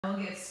We'll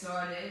get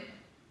started.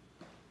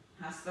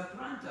 Hasta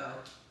pronto.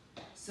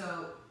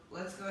 So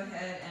let's go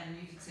ahead and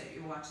you can set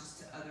your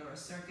watches to other or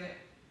circuit.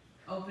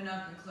 Open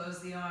up and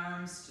close the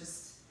arms.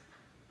 Just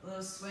a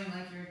little swing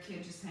like you're a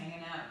kid just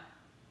hanging out.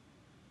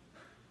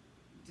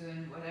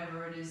 Doing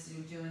whatever it is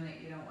you're doing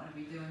that you don't want to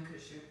be doing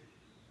because you're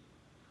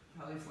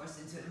probably forced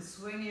into it. And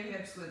swing your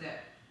hips with it.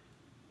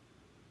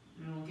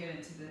 And we'll get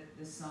into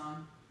the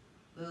song.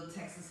 Little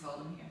Texas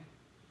Hold'em here.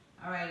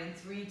 Alright, in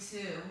 3,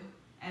 2,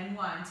 and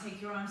 1.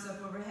 Take your arms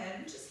up overhead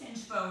and just hinge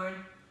forward.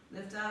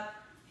 Lift up,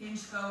 hinge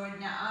forward.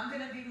 Now I'm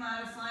going to be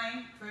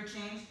modifying for a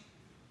change.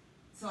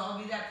 So I'll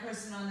be that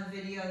person on the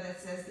video that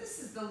says, this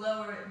is the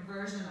lower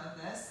version of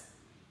this.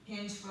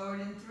 Hinge forward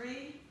in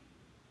 3,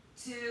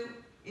 2,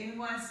 in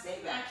 1. Stay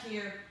back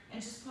here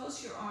and just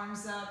pulse your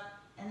arms up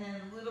and then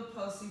a little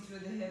pulsing through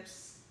the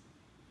hips.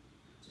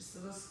 Just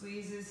little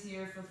squeezes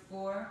here for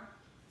 4,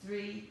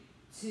 3,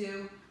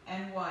 2,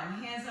 and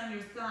 1. Hands on your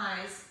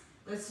thighs.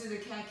 Let's do the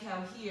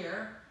cat-cow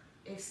here.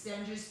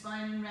 Extend your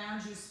spine and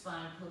round your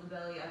spine. Pull the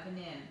belly up and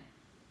in.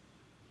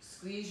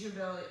 Squeeze your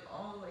belly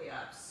all the way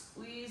up.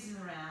 Squeeze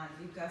and round.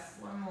 You've got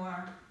 4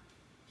 more.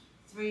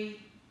 3,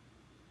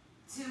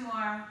 2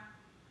 more.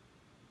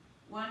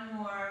 1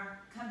 more.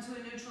 Come to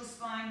a neutral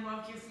spine.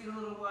 Walk your feet a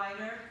little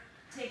wider.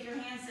 Take your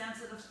hands down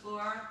to the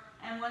floor.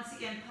 And once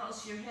again,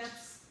 pulse your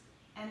hips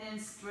and then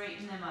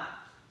straighten them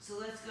up. So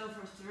let's go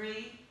for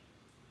 3,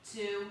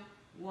 2,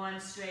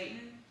 1, straighten.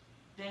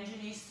 Bend your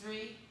knees,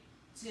 3,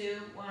 2,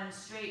 1,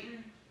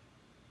 straighten.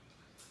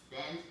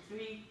 Bend,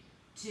 3,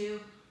 2,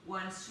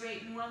 1,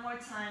 straighten. One more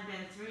time,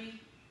 bend, 3,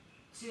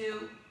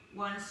 2,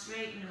 1,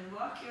 straighten. And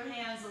walk your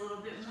hands a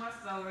little bit more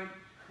forward.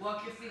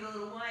 Walk your feet a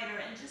little wider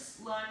and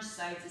just lunge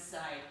side to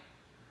side.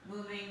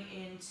 Moving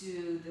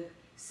into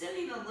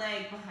sending the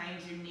leg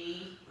behind your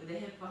knee or the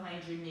hip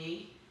behind your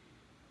knee.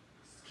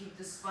 Keep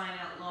the spine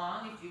out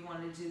long. If you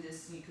want to do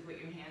this, you can put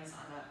your hands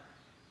on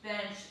a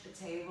bench, a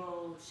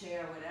table,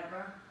 chair,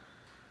 whatever.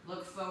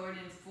 Look forward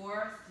in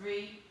 4,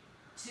 3,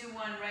 2, 1,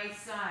 right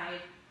side.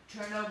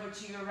 Turn over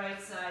to your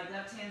right side.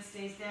 Left hand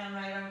stays down,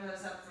 right arm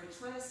goes up for a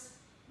twist.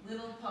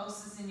 Little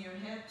pulses in your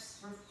hips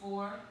for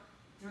 4,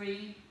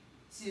 3,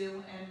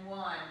 2, and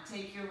 1.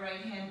 Take your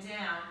right hand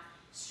down.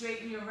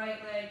 Straighten your right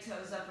leg,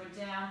 toes up or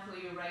down.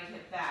 Pull your right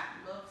hip back.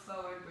 Look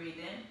forward, breathe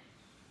in.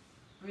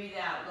 Breathe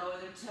out. Lower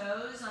the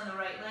toes on the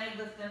right leg,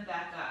 lift them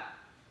back up.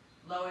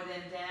 Lower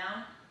them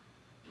down,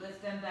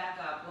 lift them back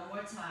up. One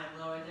more time.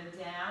 Lower them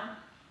down.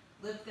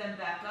 Lift them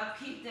back up.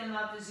 Keep them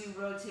up as you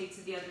rotate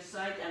to the other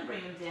side. Then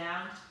bring them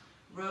down.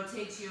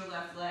 Rotate to your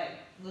left leg.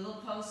 Little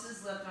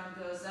pulses. Left arm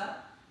goes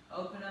up.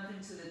 Open up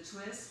into the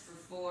twist for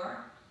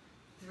 4,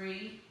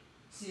 3,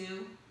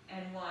 2,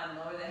 and 1.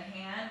 Lower the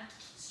hand.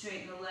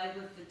 Straighten the leg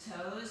with the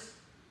toes.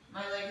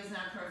 My leg is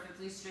not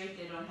perfectly straight.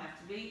 They don't have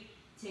to be.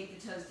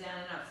 Take the toes down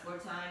and up 4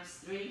 times.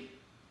 3,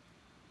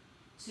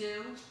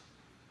 2.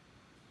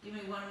 Give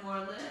me 1 more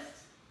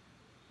lift.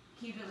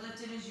 Keep it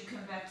lifted as you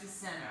come back to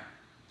center.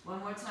 One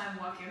more time,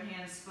 walk your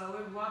hands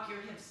forward, walk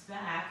your hips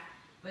back,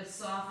 but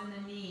soften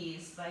the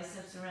knees,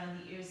 biceps around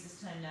the ears this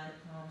time. Now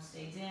the palms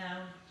stay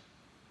down.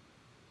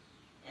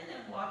 And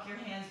then walk your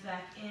hands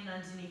back in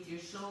underneath your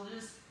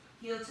shoulders.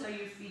 Heel toe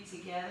your feet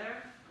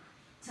together.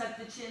 Tuck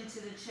the chin to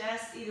the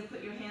chest. Either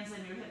put your hands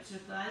on your hips or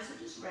thighs or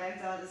just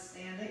ragdoll to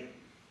standing.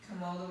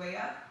 Come all the way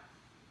up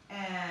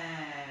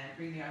and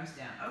bring the arms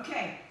down.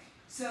 Okay,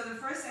 so the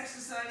first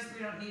exercise,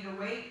 we don't need a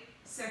weight.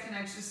 Second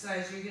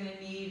exercise, you're going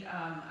to need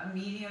a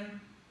medium,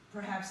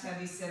 perhaps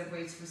heavy set of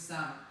weights for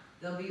some.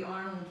 They'll be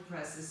Arnold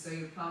presses, so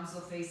your palms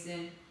will face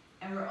in,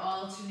 and we're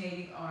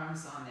alternating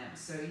arms on them.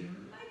 So you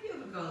might be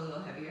able to go a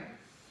little heavier.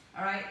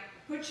 All right,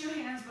 put your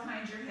hands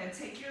behind your head.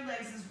 Take your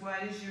legs as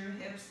wide as your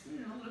hips,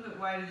 a little bit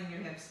wider than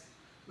your hips,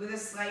 with a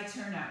slight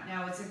turnout.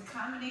 Now, it's a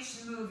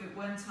combination move at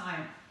one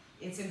time.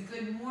 It's a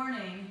good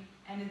morning,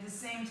 and at the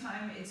same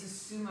time, it's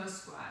a sumo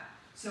squat.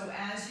 So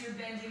as you're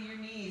bending your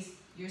knees,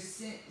 you're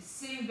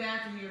sitting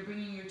back and you're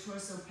bringing your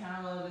torso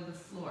parallel to the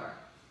floor.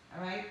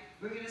 All right?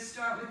 We're going to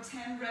start with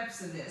 10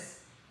 reps of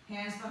this.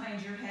 Hands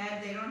behind your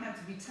head. They don't have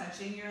to be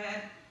touching your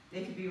head.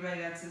 They can be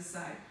right out to the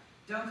side.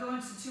 Don't go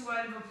into too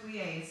wide of a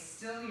plie.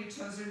 Still, your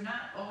toes are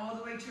not all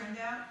the way turned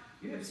out.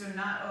 Your hips are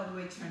not all the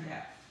way turned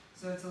out.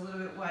 So it's a little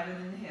bit wider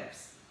than the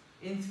hips.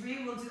 In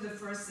 3, we'll do the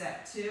first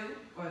set. 2,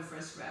 or the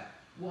first rep.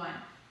 1.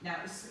 Now,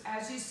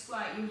 as you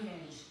squat, you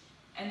hinge.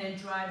 And then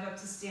drive up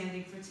to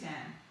standing for 10.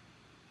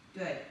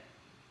 Good.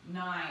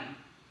 9.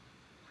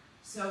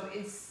 So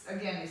it's,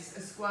 again, it's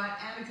a squat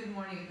and a good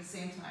morning at the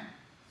same time.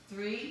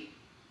 3.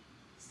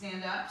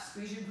 Stand up.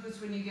 Squeeze your glutes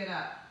when you get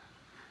up.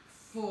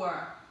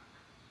 4.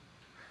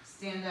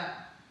 Stand up.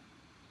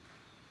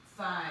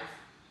 5.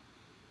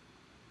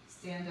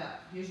 Stand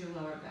up. Here's your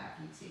lower back,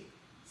 ET.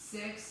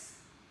 6.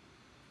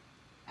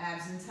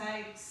 Abs and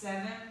tight.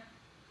 7.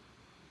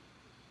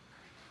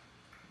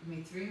 Give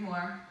me 3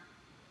 more.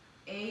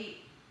 8.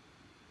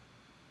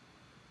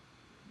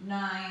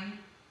 9.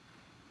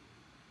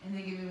 And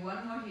then give me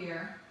 1 more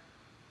here.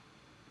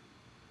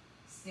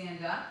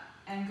 Stand up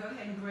and go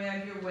ahead and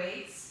grab your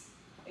weights.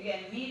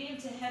 Again, medium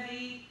to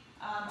heavy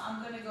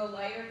I'm gonna go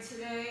lighter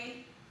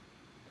today.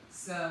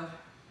 So,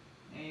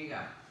 there you go.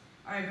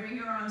 All right, bring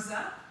your arms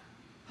up,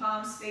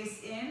 palms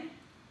face in.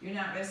 You're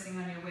not resting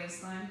on your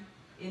waistline.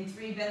 In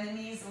 3, bend the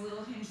knees a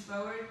little, hinge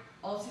forward.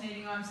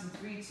 Alternating arms in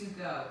 3, 2,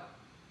 go.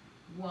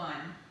 1,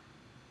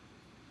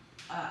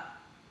 up,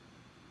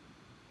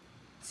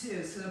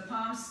 2. So the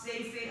palms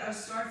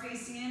start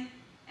facing in,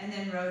 and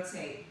then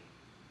rotate.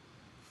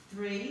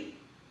 3,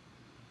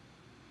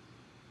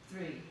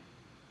 3,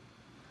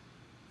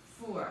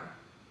 4,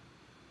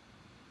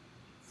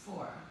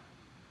 4,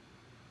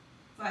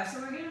 5. So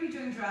we're going to be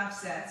doing drop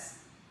sets.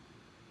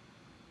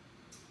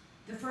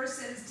 The first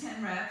set is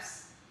 10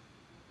 reps.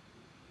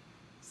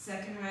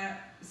 Second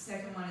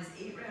one is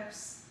 8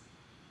 reps.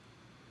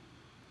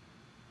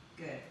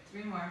 Good.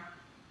 3 more.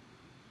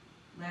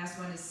 Last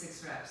one is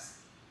 6 reps.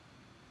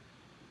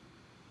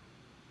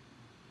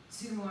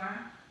 2 more.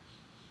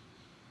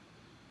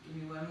 Give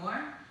me 1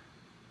 more.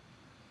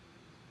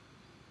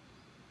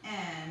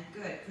 And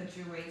good. Put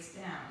your weights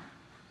down.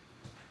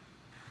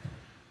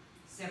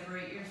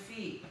 Separate your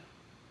feet.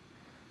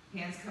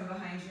 Hands come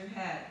behind your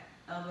head.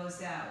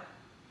 Elbows out.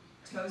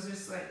 Toes are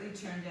slightly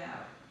turned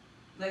out.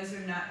 Legs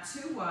are not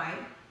too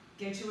wide.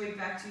 Get your weight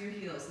back to your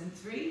heels. In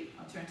 3,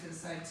 I'll turn to the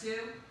side, 2,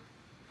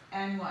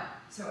 and 1.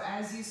 So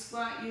as you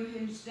squat, you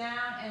hinge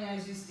down, and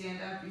as you stand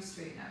up, you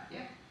straighten up.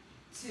 Yeah?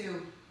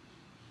 2.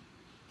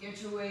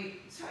 Get your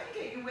weight, try to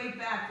get your weight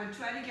back, but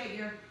try to get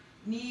your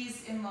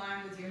knees in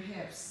line with your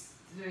hips.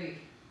 3,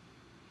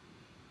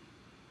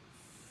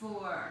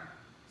 4.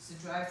 So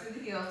drive through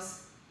the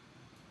heels.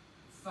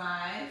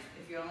 5.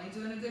 If you're only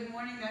doing a good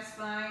morning, that's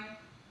fine.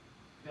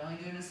 If you're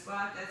only doing a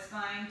squat, that's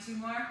fine. 2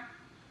 more.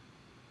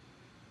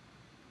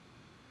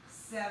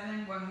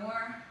 7, 1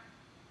 more.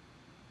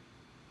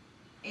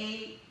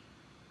 8,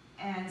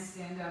 and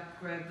stand up,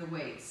 grab the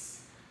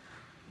weights.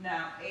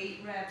 Now 8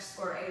 reps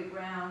or 8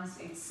 rounds,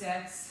 8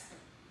 sets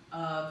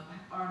of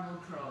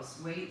arm curls.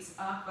 Weights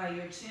up by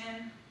your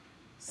chin.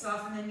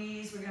 Soften the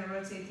knees. We're going to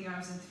rotate the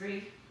arms in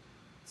 3,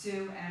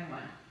 2, and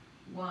 1.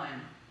 1,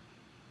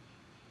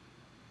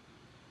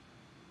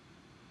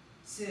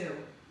 2,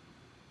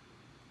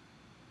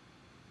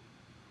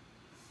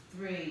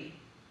 3,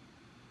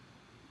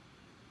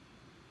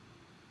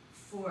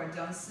 4.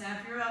 Don't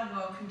snap your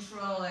elbow,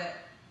 control it.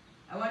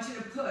 I want you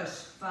to push.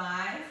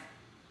 5,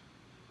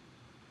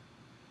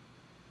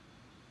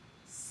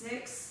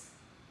 6,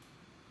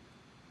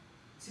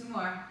 2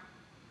 more,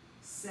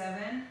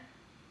 7,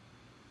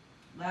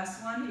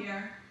 last one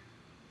here,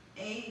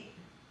 8,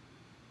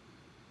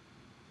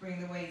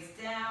 bring the weights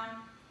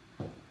down,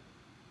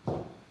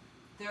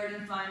 3rd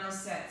and final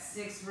set,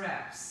 6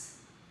 reps,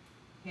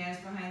 hands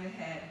behind the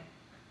head.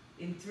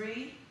 In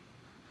 3,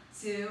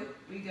 2,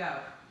 we go.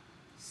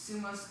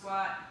 Sumo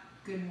squat,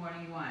 good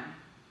morning, 1.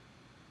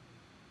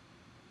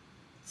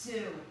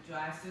 2,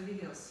 drive through the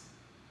heels.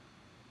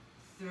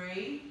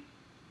 3,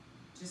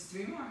 just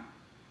 3 more.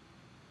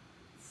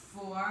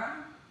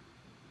 4,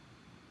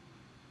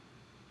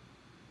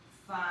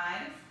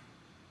 5,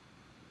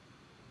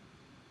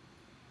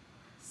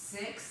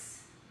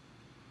 6,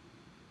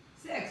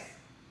 6.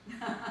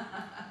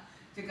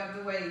 Pick up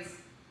the weights.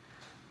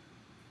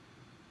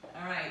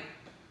 All right,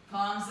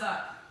 palms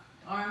up,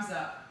 arms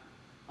up.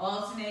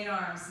 Alternate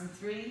arms in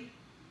 3,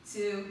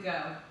 2,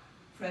 go.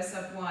 Press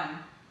up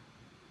 1,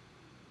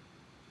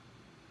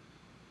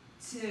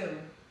 2,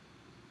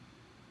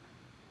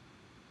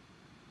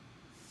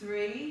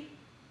 3,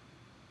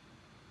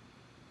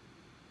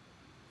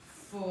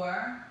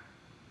 4,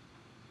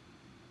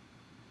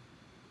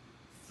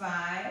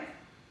 5,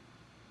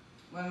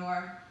 1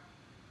 more,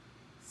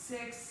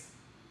 6,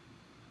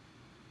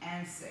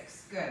 and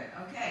 6. Good.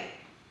 Okay.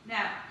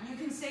 Now, you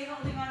can stay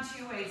holding on to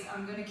your weights.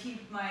 I'm going to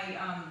keep my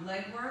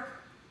leg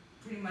work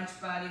pretty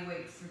much body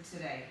weight for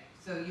today.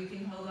 So you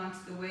can hold on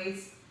to the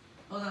weights,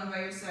 hold on by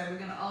your side. We're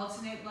going to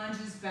alternate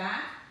lunges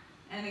back.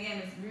 And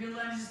again, if rear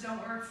lunges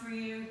don't work for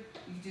you,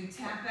 you can do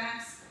tap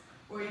backs,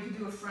 or you can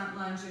do a front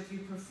lunge if you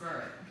prefer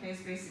it. Okay,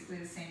 it's basically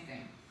the same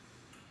thing.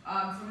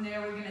 From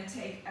there, we're going to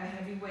take a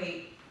heavy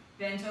weight,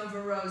 bent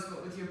over rows,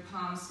 but with your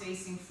palms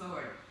facing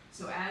forward.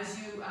 So as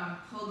you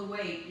pull the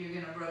weight, you're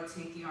going to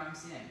rotate the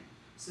arms in.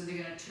 So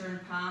they're going to turn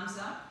palms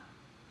up,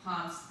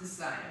 palms to the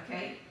side,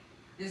 okay?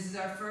 This is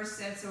our first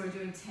set, so we're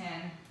doing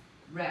 10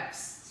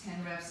 reps.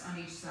 10 reps on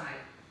each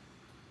side.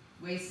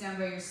 Weights down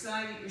by your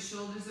side, at your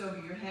shoulders over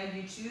your head,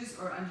 you choose,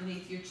 or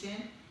underneath your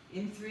chin.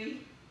 In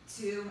 3,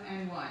 2,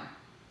 and 1.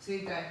 So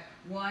you've got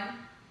 1,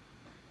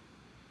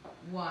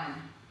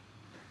 1,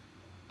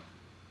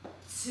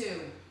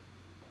 2,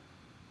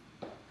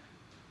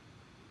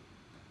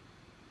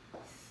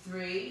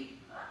 3,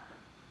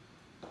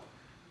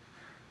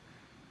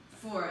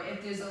 4.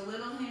 If there's a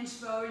little hinge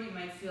forward, you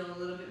might feel a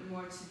little bit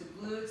more to the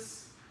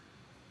glutes.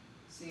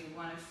 So you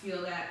want to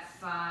feel that.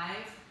 5.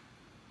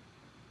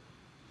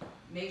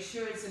 Make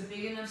sure it's a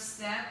big enough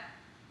step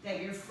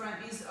that your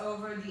front knee's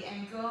over the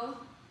ankle,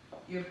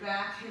 your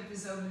back hip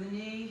is over the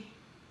knee.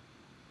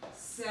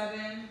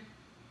 7,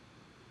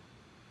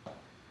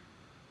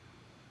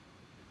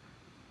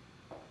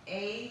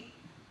 8,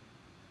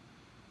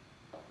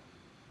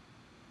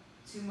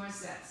 2 more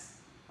sets.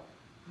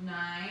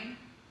 9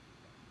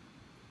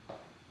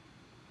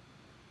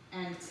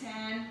 and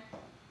 10.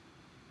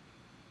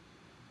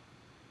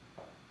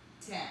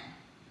 10.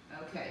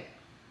 Okay.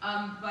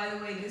 By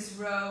the way, this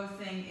row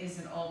thing is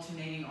an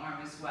alternating arm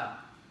as well.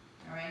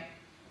 All right?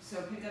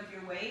 So pick up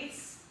your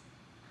weights.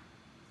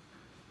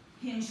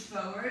 Hinge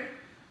forward.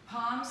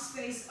 Palms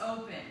face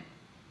open.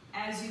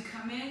 As you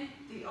come in,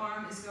 the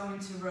arm is going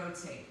to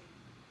rotate.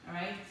 All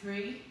right?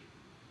 3.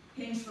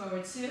 Hinge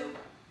forward. 2.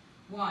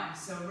 1.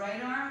 So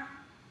right arm,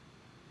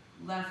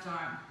 left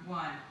arm.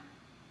 1.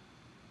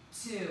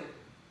 2.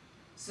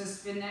 So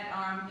spin that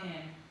arm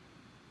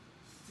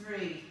in.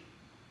 3.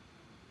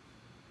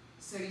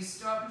 So you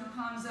start with the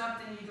palms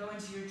up, then you go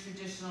into your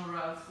traditional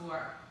row.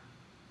 4.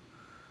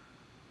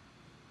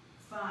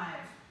 5.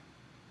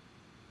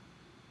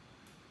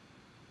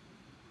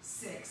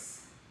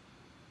 6.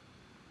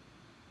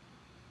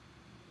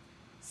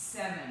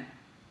 7.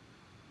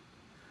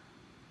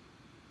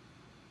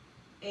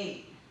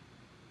 8.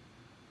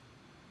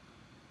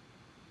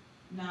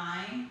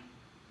 9.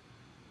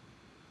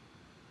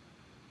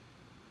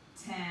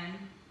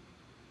 10.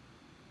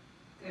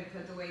 Good,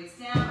 put the weights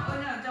down. Oh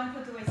no, don't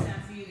put the weights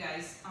down for you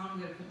guys. I'm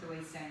gonna put the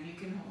weights down. You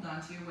can hold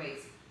on to your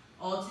weights.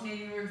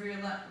 Alternating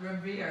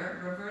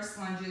reverse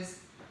lunges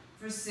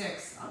for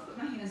 6. I'll put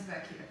my hands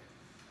back here.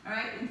 All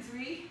right, in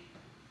 3,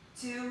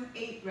 2,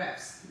 8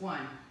 reps.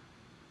 1.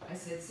 I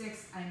said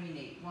 6, I mean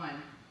 8.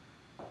 1.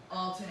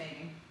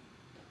 Alternating.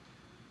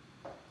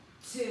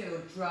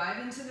 2, drive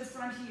into the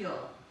front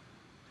heel.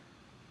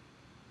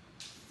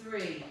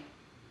 3.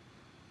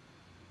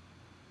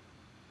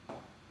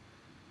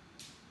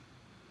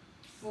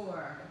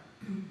 4.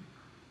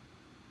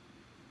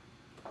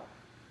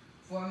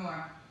 4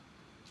 more.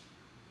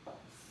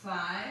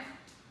 5.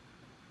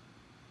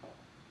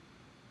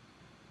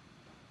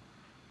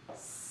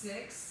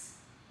 6.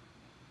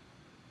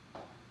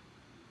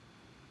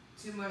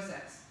 2 more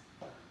sets.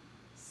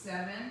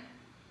 7.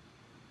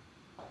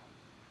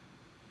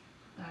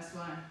 Last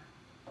one.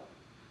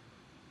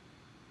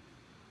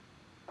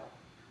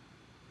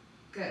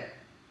 Good.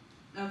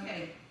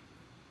 Okay.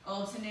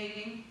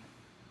 Alternating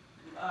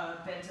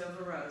bent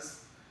over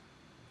rows.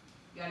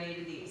 Got 8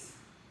 of these.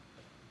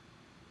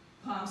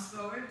 Palms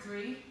forward.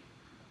 3,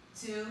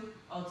 2,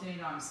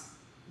 alternate arms.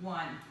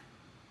 1,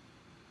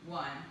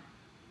 1,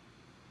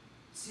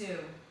 2,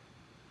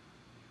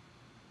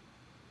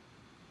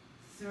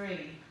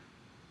 3,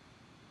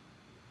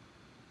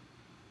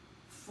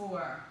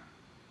 4,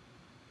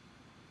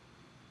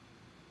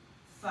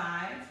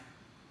 5,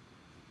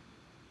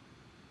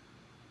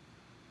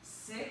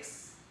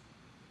 6,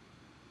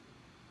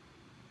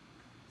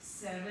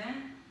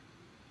 7,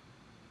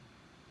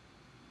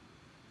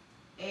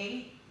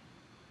 8,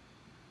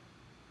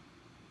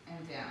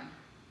 and down.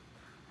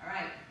 All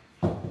right,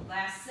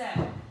 last set.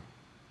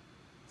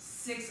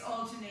 6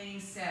 alternating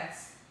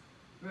sets.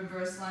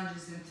 Reverse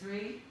lunges in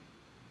 3.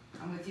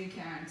 I'm with you,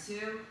 Karen.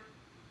 2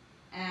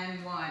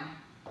 and 1.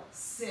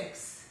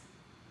 6,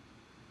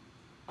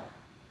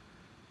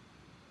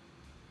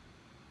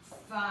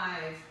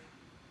 5,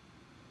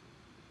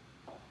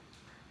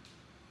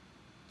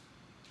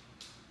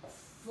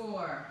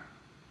 4,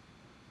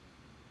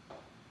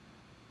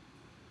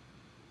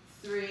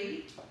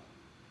 3,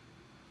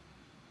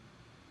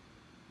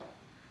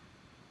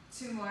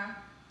 2 more.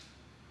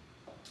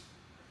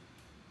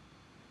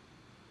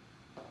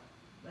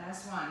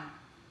 Last one.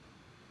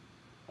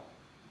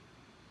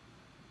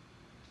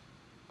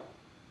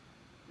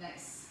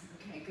 Nice.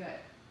 Okay, good.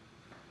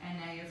 And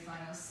now your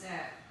final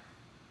set.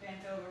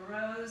 Bent over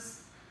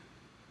rows,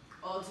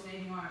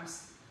 alternating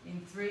arms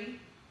in 3.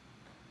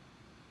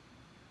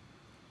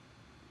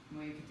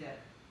 Where you could dip.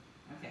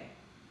 Okay.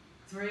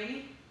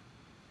 3,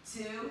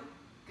 2,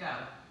 go.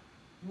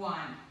 1,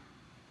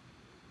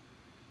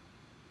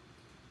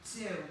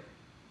 2,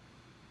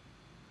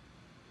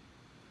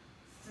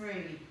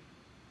 3,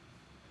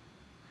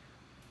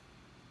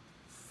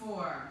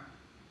 4,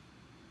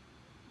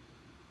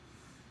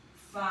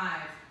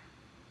 5,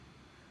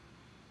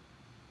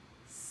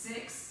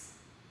 6,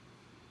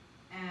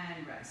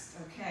 and rest.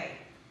 Okay.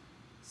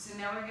 So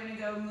now we're going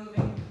to go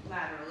moving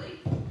laterally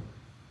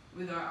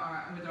with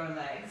our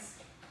legs.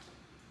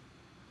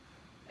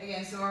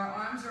 Again, so our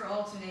arms are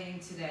alternating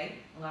today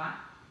a lot.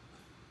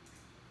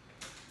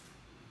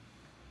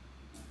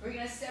 We're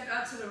going to step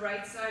out to the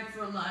right side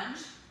for a lunge.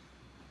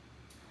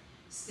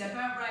 Step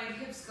out right,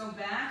 hips go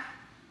back,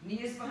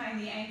 knees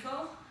behind the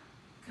ankle,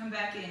 come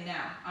back in.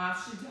 Now,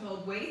 option to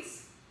hold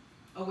weights,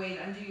 a weight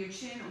under your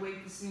chin, a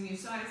weight between your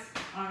sides,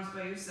 arms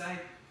by your side,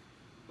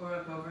 or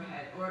up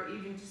overhead, or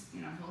even just,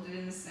 hold it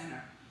in the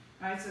center.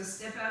 All right, so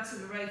step out to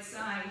the right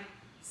side,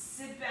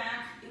 sit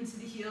back into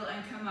the heel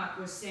and come up.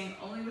 We're staying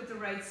only with the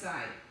right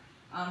side.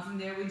 From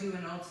there, we do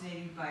an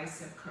alternating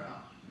bicep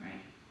curl,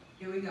 right?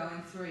 Here we go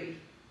in 3,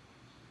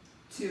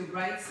 2,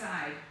 right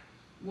side,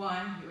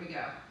 1, here we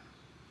go.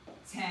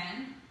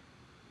 10,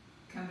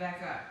 come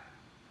back up.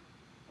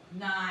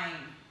 9,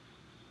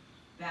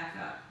 back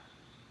up.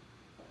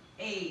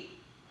 8,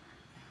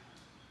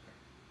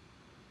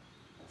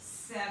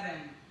 7,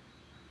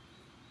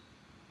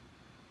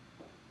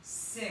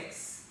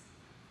 6,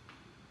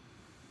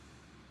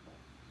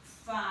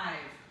 5,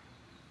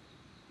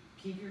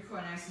 keep your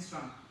core nice and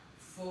strong,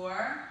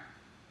 4,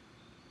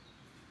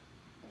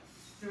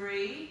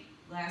 3,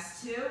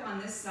 last 2 on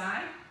this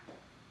side,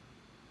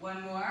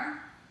 1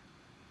 more,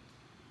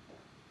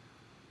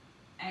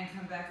 and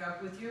come back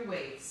up with your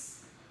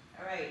weights.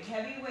 All right,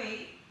 heavy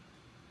weight,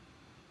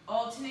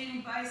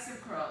 alternating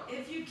bicep curl.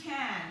 If you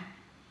can,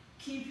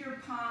 keep your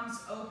palms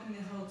open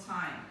the whole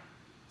time.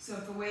 So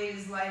if the weight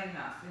is light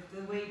enough, if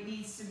the weight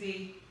needs to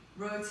be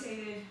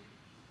rotated,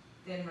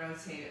 then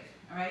rotate it,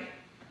 all right?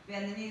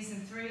 Bend the knees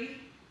in 3,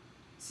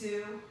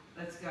 2,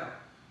 let's go.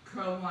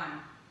 Curl 1,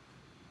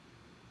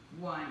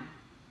 1,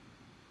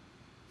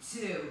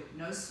 2,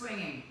 no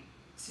swinging,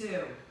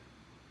 2,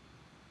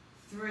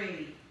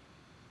 3,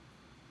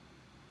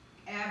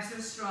 abs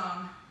are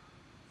strong,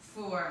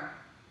 4,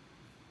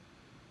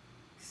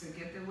 so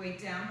get the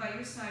weight down by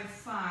your side,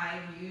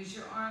 5, use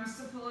your arms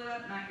to pull it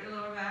up, not your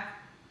lower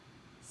back,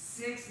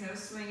 6, no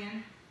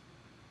swinging,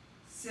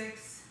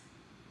 6,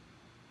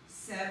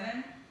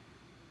 7,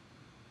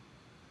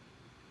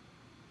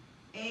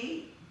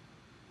 8,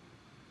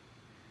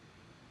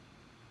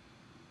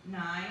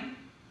 9,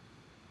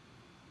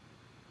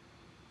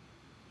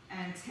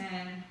 and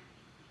 10.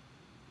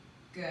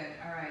 Good,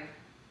 all right.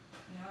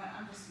 You know what,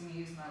 I'm just gonna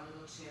use my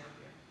little chair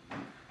here.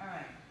 All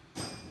right.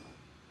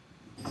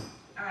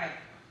 All right,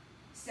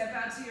 step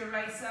out to your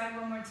right side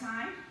one more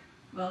time.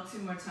 Well, 2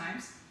 more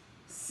times.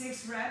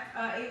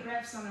 8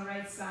 reps on the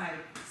right side.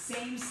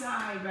 Same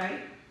side,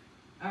 right?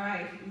 All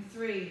right, in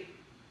 3,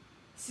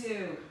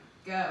 2,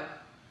 go.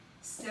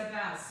 Step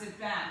out, sit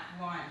back,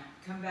 1,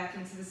 come back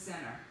into the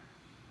center.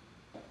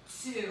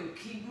 2,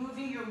 keep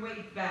moving your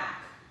weight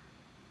back.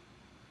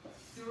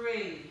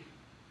 3,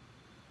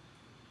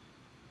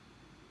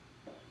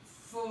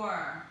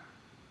 4,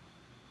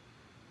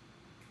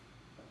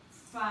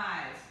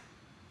 5,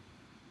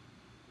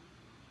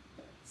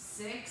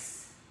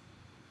 6,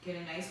 get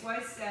a nice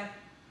wide step.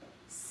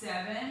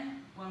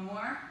 7, 1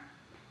 more,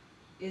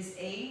 is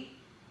 8,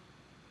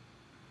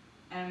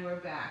 and we're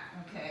back,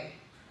 okay.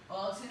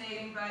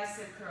 Alternating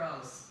bicep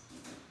curls.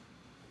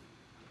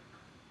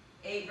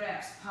 8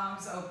 reps,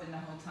 palms open the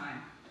whole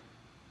time.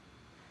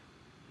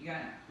 You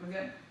got it? We're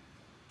good?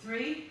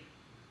 3,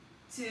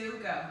 2,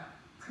 go.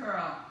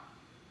 Curl.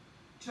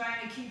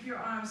 Trying to keep your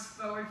arms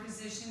forward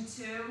position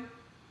 2,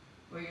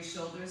 where your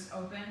shoulders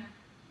open.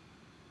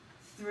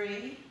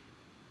 3,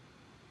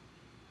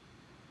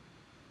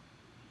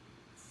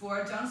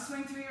 4, don't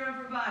swing through your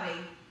upper body,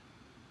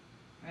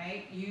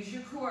 right? Use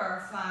your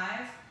core.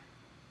 5,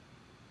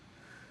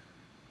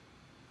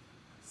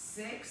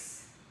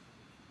 6,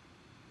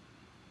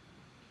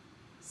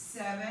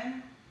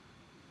 7,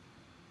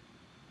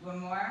 1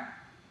 more,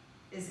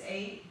 is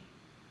 8,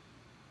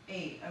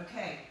 8,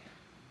 okay.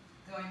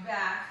 Going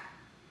back,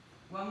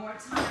 1 more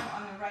time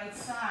on the right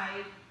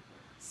side,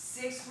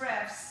 6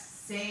 reps,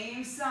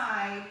 same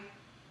side,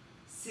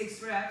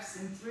 6 reps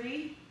in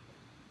 3,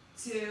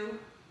 2,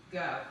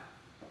 go.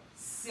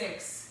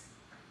 6,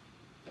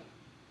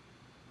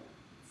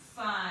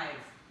 5,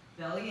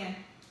 belly in,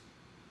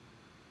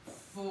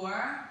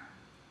 4,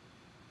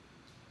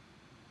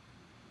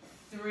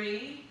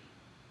 3,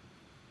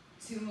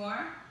 2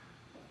 more,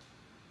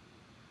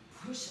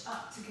 push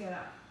up to get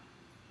up,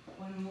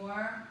 1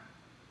 more,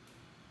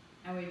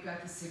 and we've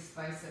got the 6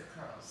 bicep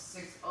curls,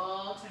 6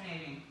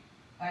 alternating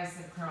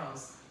bicep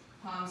curls,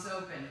 palms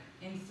open,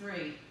 in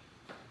 3,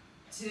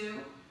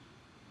 2,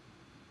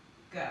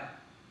 go.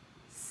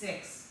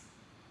 6,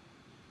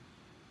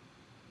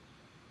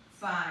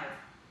 5,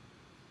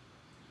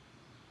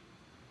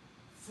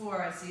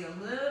 4, I see a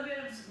little bit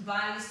of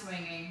body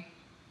swinging,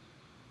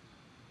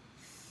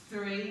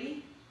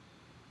 3,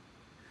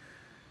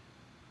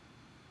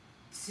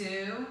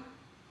 2,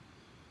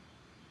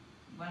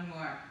 1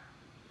 more.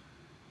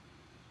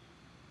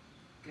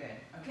 Good,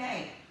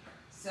 okay,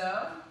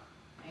 so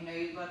I know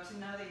you'd love to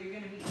know that you're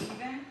gonna be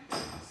even,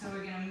 so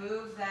we're gonna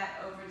move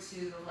that over to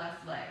the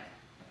left leg.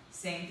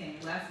 Same thing,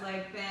 left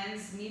leg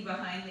bends, knee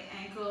behind the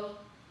ankle,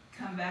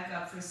 come back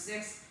up for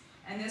 6,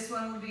 and this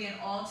one will be an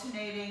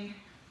alternating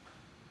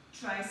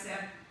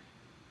tricep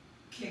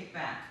kick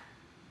back.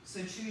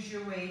 So choose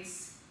your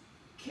weights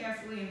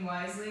carefully and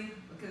wisely.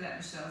 Look at that,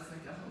 Michelle, it's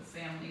like a whole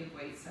family of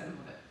weights, I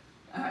love it.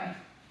 All right,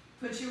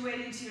 put your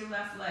weight into your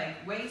left leg.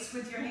 Weights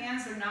with your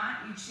hands or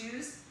not, you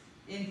choose.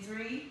 In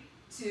 3,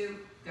 2,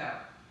 go.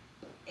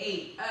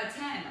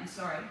 10, I'm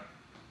sorry.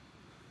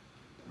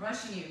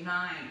 Rushing you,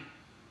 9,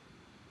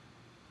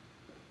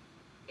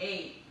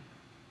 8,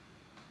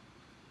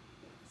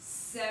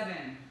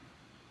 7,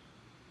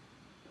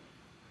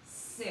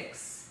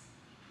 6,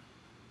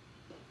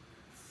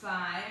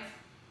 5,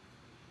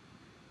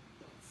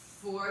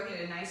 4, get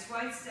a nice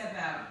wide step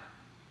out.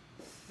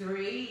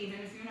 3, even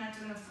if you're not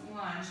doing a full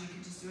lunge, you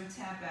can just do a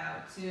tap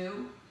out.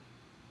 2,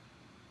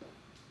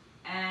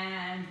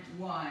 and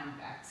 1.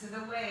 Back to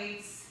the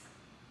weights.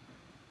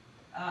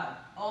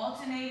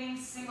 Alternating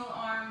single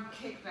arm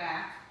kick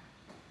back.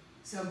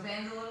 So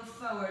bend a little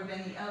forward,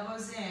 bend the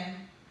elbows in.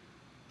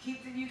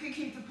 You can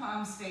keep the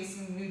palms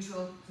facing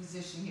neutral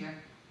position here.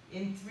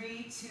 In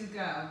 3, 2,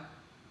 go.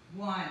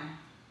 1,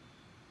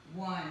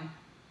 1,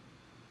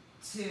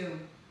 2,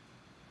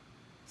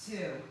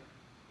 2,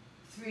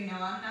 3.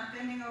 Now I'm not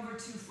bending over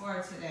too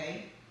far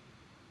today,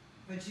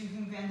 but you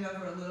can bend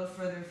over a little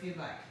further if you'd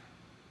like.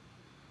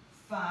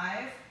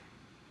 5,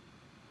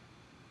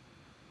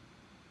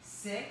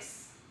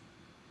 6.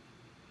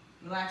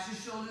 Relax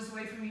your shoulders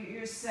away from your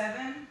ears.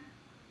 7,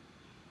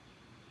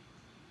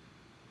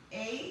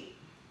 8,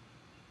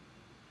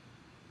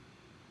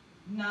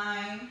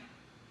 9,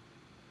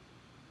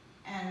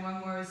 and one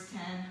more is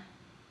 10.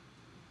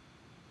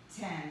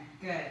 10.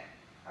 Good.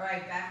 All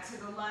right, back to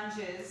the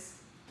lunges.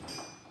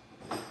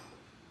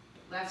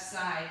 Left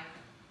side.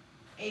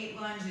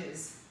 8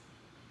 lunges.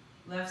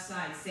 Left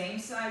side. Same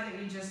side that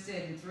you just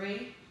did. In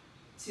 3,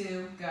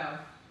 2, go.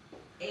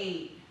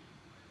 8,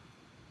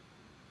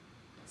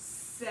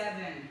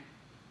 7.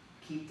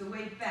 Keep the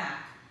weight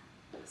back.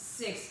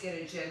 6.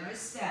 Get a generous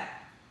step.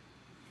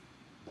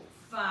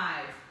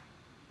 5,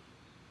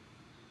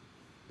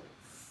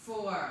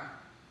 4,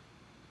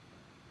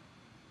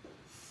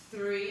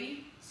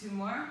 3, 2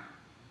 more.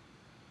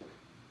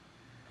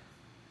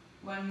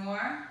 1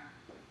 more.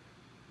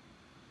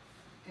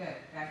 Good.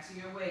 Back to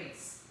your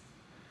weights.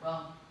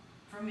 Well,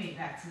 for me,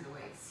 back to the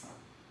weights.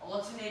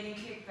 Alternating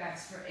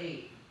kickbacks for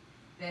 8.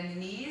 Bend the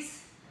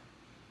knees.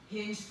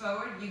 Hinge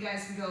forward. You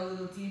guys can go a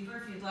little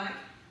deeper if you'd like.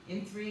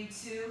 In 3,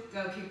 2,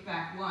 go kick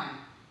back. 1.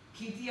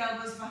 Keep the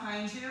elbows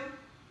behind you.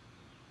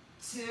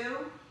 2,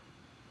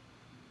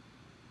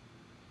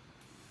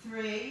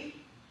 3.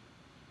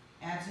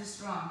 Abs are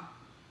strong.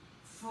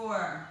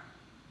 4,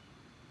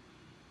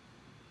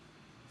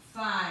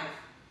 5,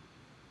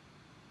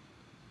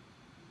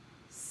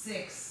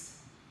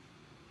 6,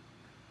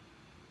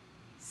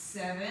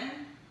 7.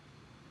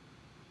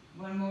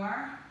 1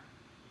 more.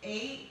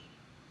 8.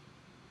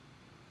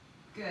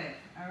 Good.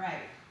 All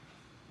right.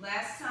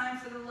 Last time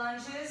for the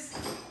lunges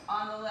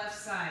on the left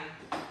side.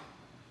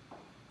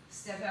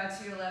 Step out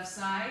to your left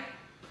side.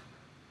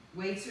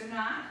 Weights or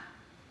not.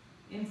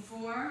 In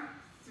 4,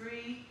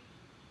 3,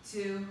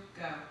 2,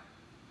 go.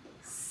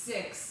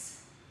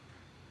 6,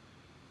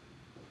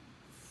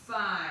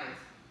 5,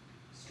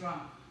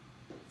 strong.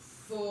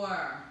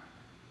 4,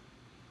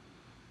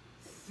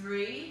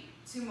 3,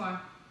 2 more.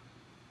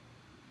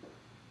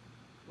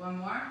 1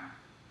 more.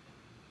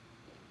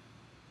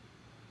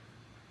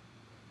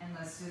 And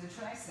let's do the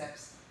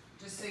triceps.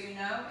 Just so you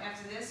know,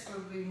 after this,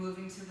 we'll be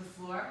moving to the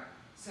floor.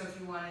 So if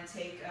you want to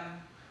take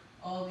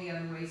all the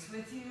other weights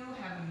with you,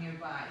 have them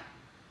nearby.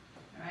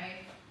 All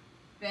right?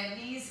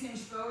 Bend knees, hinge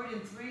forward in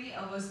 3,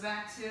 elbows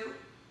back 2,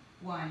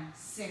 1,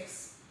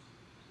 6,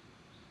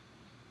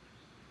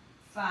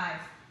 5,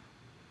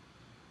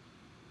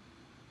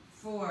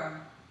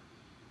 4,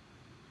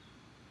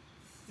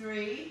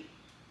 3,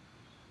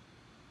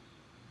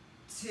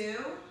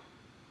 2,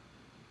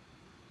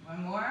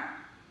 1 more,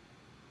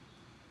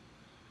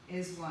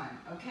 is 1.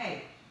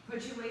 Okay,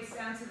 put your weights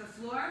down to the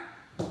floor.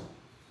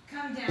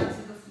 Come down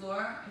to the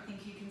floor. I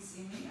think you can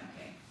see me.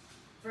 Okay.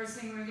 First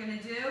thing we're going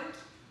to do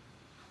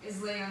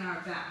is lay on our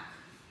back.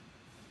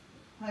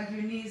 Hug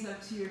your knees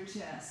up to your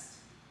chest.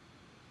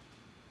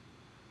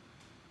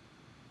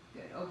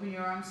 Good. Open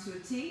your arms to a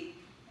T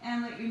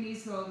and let your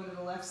knees go over to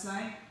the left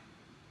side.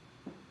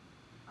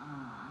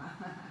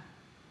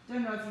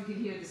 Don't know if you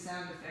can hear the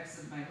sound effects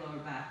of my lower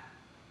back.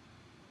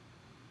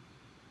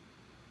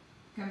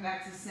 Come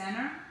back to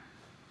center.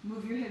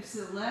 Move your hips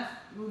to the left.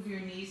 Move your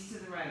knees to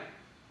the right.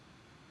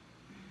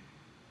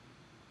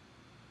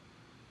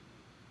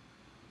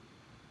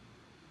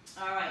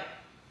 All right.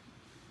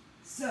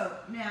 So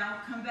now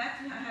come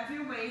back and have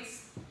your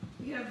weights.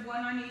 You have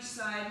 1 on each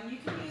side, and you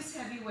can use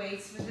heavy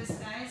weights for this,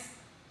 guys.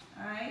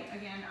 All right.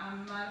 Again,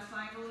 I'm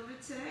modifying a little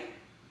bit today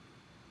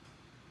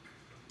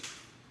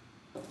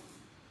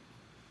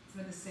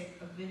for the sake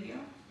of video.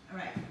 All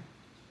right.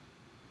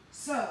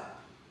 So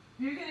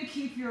you're going to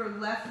keep your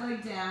left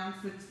leg down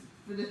for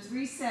the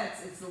 3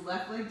 sets. It's the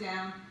left leg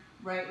down,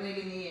 right leg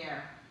in the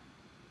air.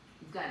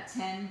 You've got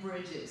 10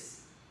 bridges.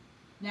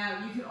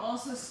 Now, you can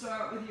also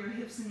start with your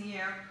hips in the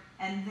air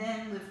and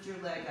then lift your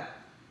leg up.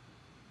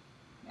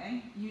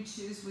 Okay? You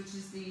choose which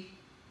is the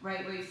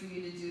right way for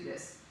you to do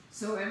this.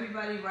 So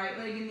everybody, right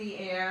leg in the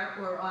air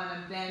or on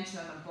a bench,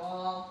 on a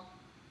ball,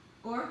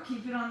 or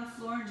keep it on the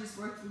floor and just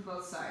work through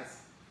both sides.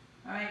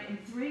 All right, in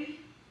 3,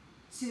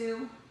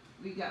 2,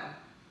 we go.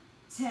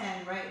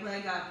 10, right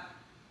leg up.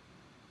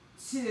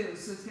 2,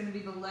 so it's going to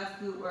be the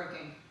left glute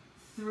working.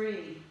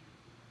 3.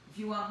 If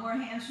you want more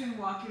hamstring,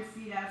 walk your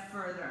feet out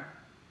further.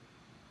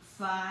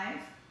 5,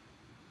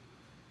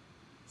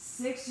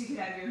 6, you could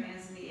have your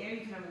hands in the air,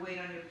 you can have a weight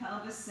on your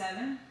pelvis.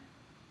 7,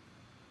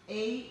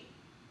 8,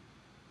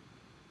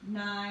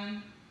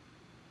 9,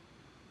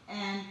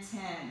 and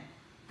 10.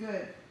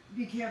 Good.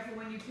 Be careful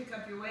when you pick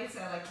up your weights.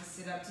 I like to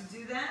sit up to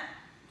do that.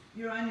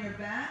 You're on your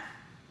back.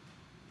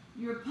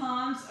 Your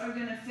palms are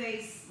going to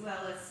face, well,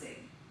 let's see.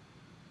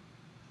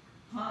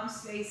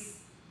 Palms face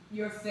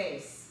your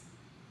face.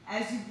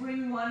 As you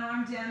bring one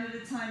arm down at a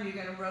time, you're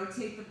going to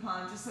rotate the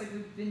palm, just like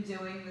we've been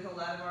doing with a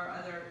lot of our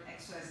other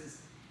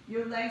exercises.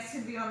 Your legs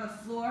can be on the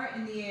floor,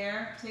 in the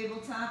air,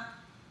 tabletop,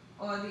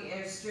 or the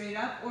air straight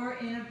up, or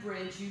in a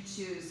bridge, you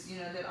choose. You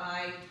know that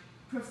I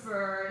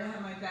prefer to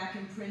have my back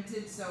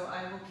imprinted, so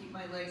I will keep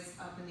my legs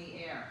up in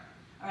the air.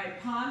 All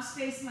right, palms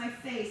face my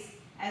face.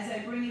 As I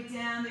bring it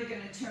down, they're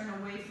going to turn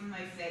away from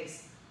my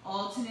face.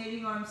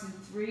 Alternating arms in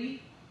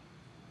 3,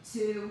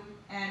 2,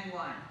 and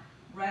 1.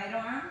 Right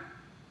arm,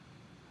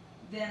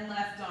 then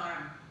left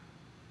arm.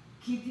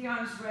 Keep the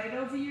arms right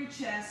over your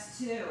chest,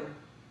 2.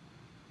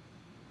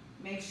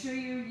 Make sure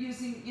you're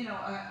using, you know,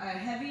 a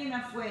heavy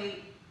enough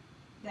weight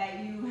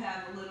that you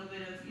have a little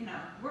bit of, you know,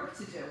 work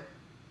to do,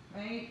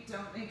 right?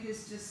 Don't make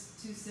this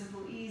just too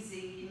simple,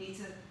 easy. You need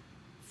to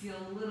feel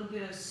a little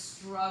bit of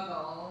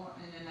struggle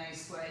in a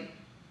nice way.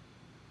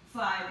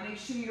 5, make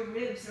sure your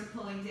ribs are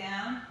pulling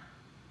down.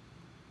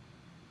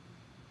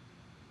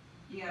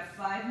 You got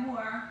 5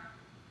 more.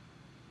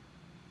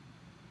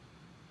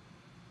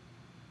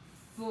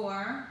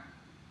 4,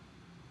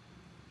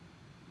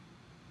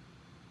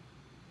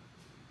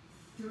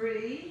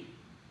 3,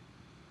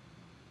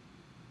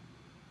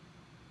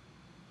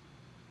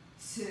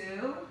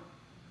 2,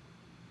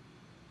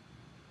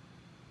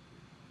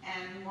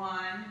 and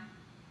 1.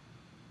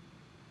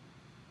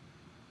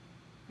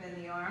 Bend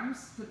the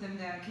arms, put them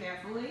down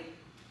carefully.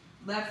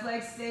 Left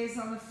leg stays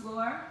on the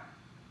floor.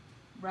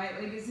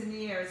 Right leg is in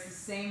the air. It's the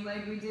same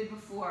leg we did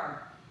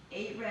before.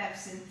 8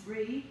 reps in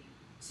 3,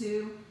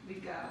 2, we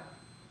go.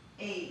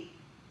 8,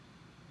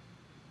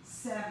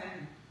 7,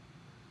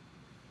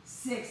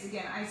 6.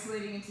 Again,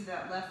 isolating into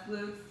that left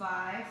glute.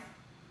 5,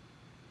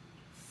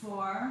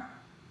 4,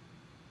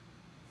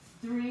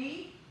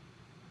 3,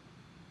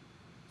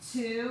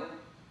 2,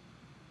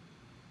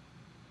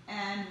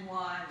 and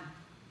 1.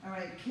 All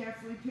right,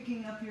 carefully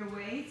picking up your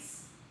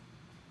weights.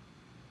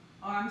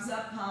 Arms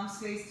up, palms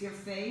face your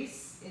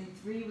face. In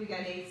 3, we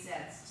got 8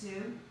 sets.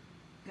 2,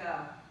 go.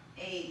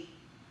 8.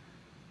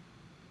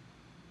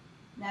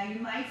 Now you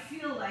might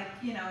feel like,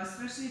 you know,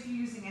 especially if you're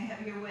using a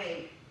heavier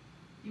weight,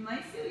 you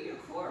might feel your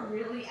core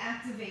really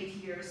activate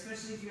here,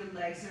 especially if your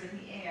legs are in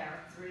the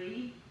air.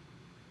 3,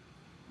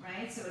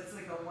 right? So it's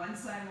like a one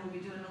side. We'll be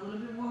doing a little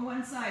bit more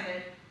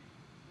one-sided.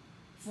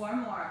 4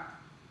 more.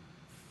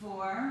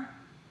 4,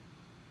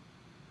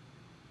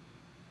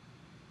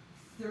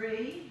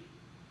 3,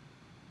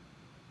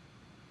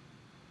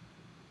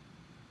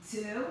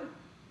 2,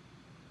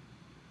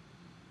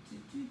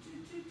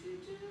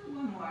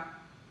 1 more.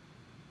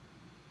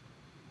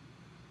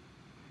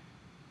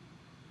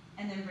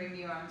 And then bring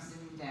the arms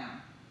in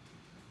down.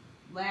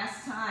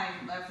 Last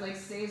time, left leg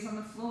stays on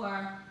the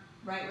floor,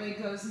 right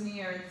leg goes in the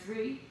air in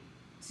 3,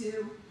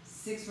 2,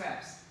 6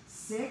 reps.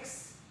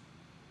 6,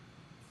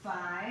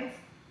 5,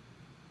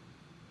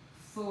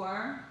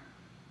 4,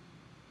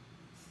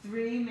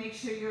 3, make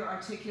sure you're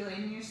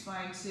articulating your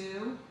spine.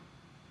 2,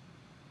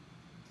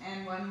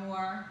 and 1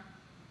 more.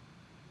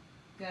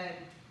 Good.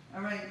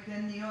 All right,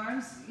 bend the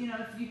arms. You know,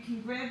 if you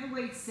can grab the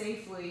weight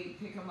safely,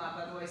 pick them up,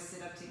 otherwise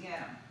sit up to get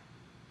them.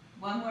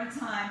 1 more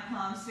time,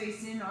 palms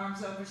face in,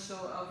 arms over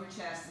shoulder, over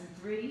chest. In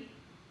 3,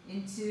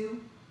 in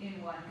 2,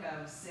 in 1,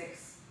 go.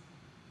 6,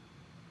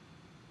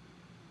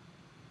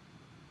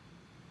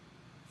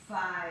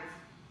 5,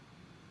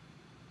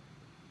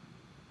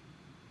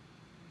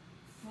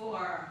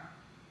 4,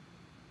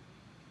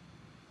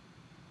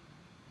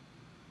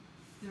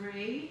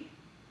 3,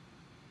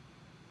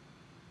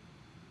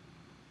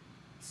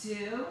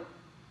 2,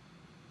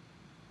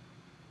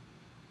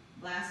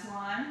 last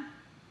one,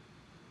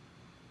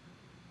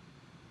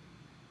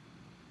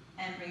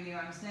 and bring the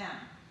arms down.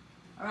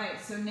 All right,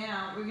 so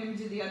now we're going to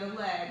do the other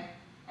leg,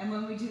 and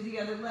when we do the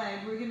other leg,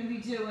 we're going to be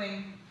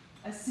doing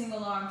a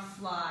single arm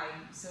fly,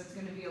 so it's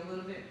going to be a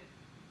little bit,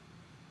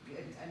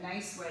 a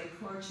nice way,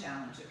 core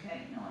challenge,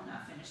 okay? No, I'm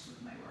not finished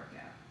with my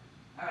workout.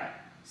 All right,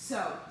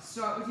 so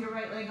start with your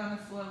right leg on the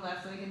floor,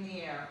 left leg in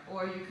the air,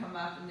 or you come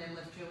up and then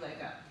lift your leg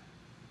up.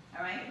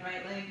 All right,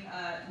 right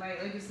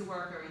leg is the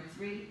worker. In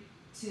 3,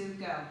 2,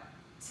 go.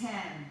 10,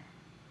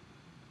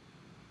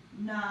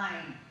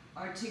 9,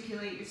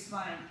 articulate your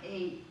spine.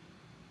 8,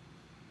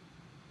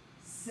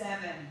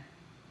 7,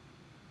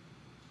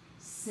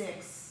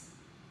 6,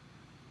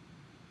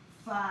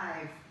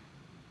 5,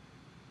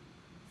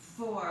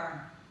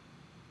 4,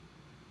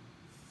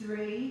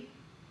 3,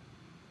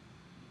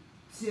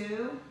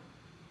 2,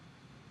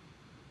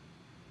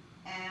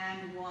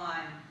 and 1.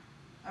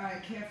 All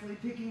right, carefully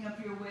picking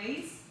up your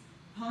weights.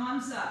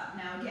 Palms up.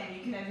 Now again,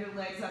 you can have your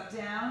legs up,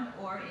 down,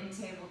 or in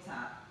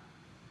tabletop.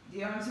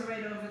 The arms are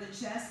right over the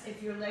chest.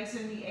 If your legs are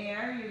in the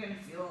air, you're going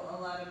to feel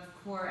a lot of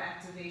core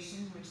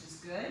activation, which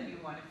is good. You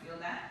want to feel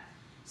that.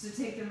 So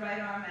take the right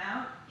arm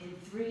out. In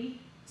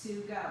 3,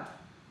 2, go.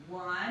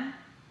 1.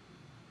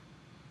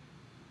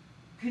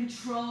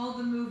 Control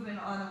the movement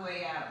on the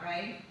way out,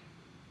 right?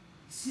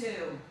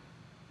 2,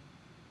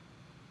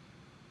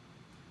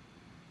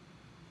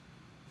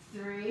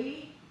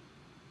 3,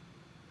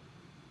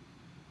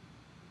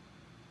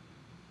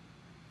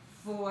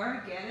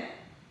 4, get it?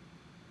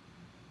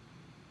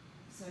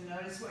 So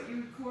notice what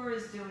your core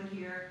is doing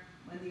here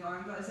when the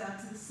arm goes out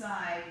to the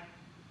side.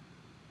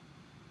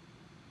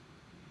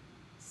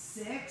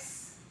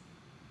 6,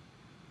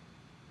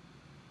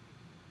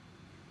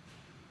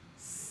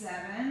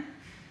 7,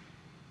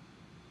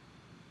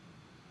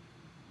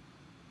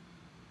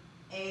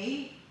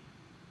 8,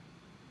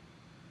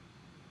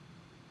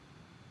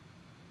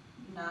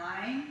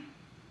 9,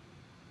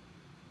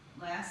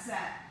 last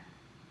set,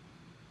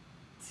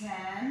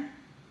 10,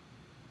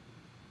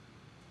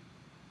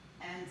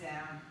 and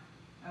down.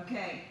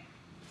 Okay,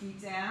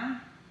 feet down,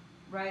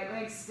 right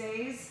leg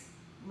stays,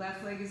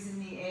 left leg is in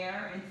the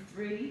air in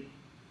 3,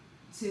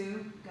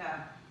 2, go.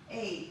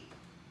 8,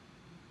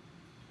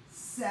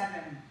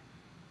 7,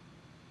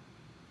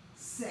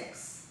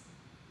 6,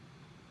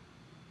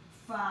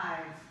 5,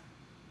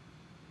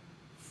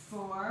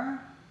 4,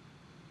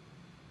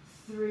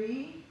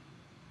 3,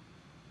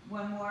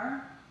 one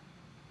more.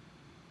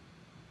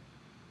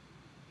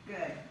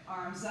 Good.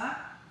 Arms up,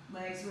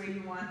 legs where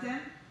you want them.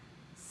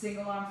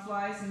 Single arm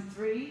flies in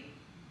 3,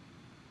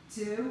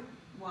 2,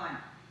 1.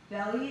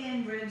 Belly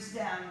in, ribs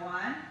down.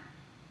 1,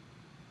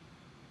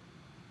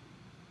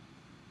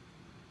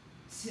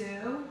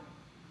 2,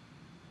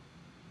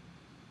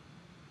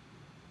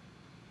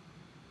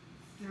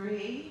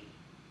 3,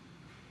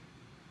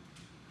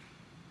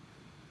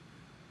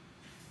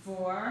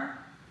 4,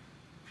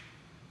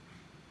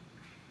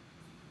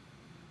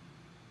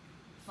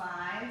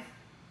 5,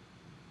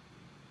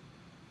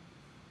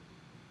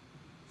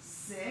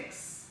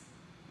 6,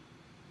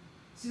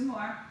 2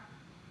 more,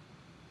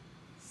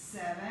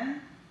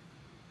 7,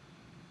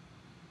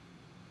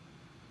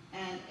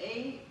 and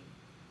 8,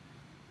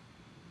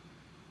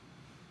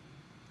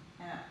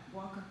 and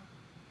Walker.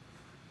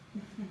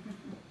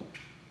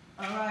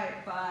 All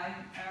right, bye.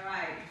 All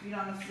right, feet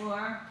on the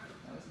floor.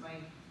 That was my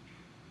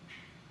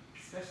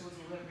special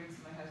delivery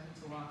to my husband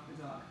to walk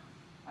the dog.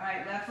 All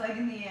right, left leg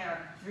in the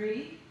air.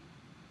 3,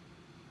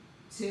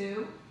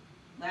 2,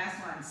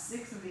 last one.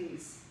 6 of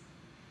these.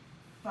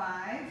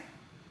 5,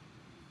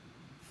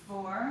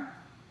 4,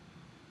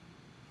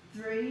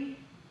 3,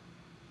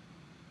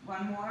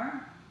 one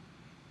more.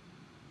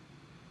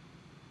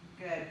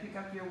 Good. Pick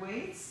up your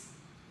weights.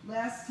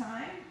 Last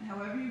time,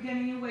 however you're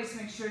getting your weights,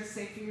 make sure it's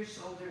safe for your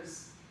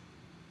shoulders.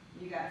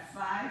 You got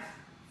 5,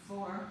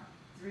 4,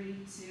 3,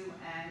 2,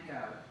 and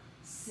go.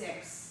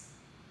 6,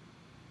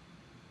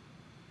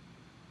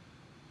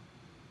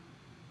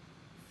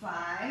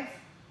 5,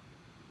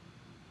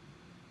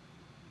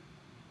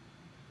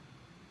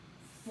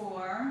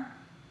 4,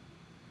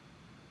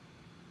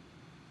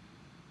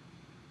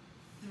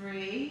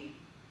 3,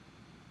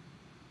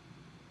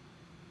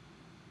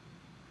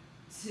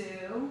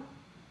 2,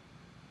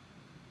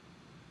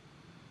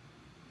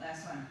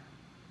 last one.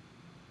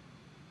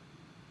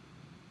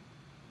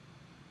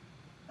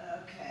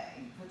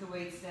 Okay, put the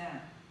weights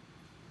down.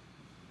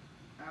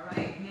 All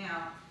right,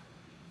 now,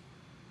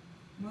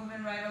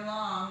 moving right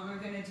along, we're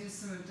going to do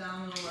some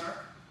abdominal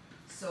work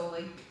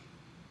solely.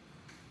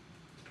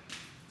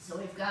 So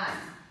we've got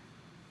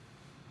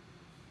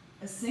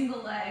a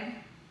single leg,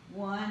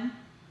 1,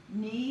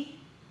 knee,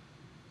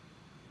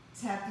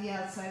 tap the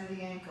outside of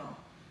the ankle,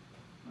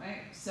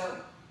 right?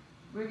 So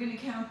we're going to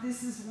count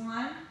this as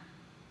 1,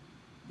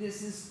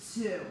 this is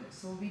 2.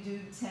 So we'll be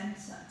doing 10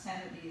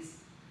 of these.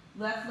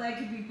 Left leg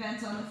can be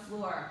bent on the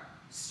floor,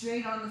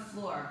 straight on the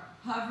floor,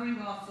 hovering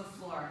off the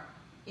floor,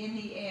 in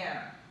the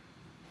air,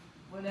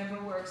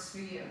 whatever works for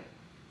you.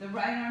 The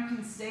right arm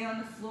can stay on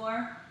the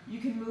floor. You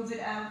can move it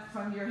out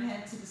from your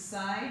head to the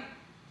side.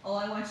 All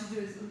I want you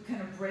to do is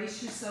kind of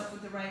brace yourself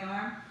with the right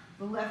arm.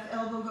 The left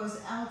elbow goes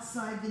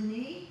outside the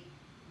knee,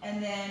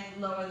 and then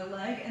lower the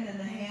leg, and then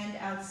the hand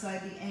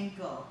outside the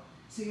ankle.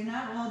 So you're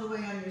not all the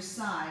way on your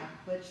side,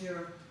 but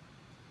you're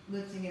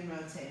lifting and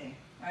rotating.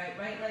 All right,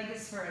 right leg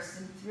is first.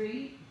 In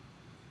 3,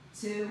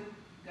 2,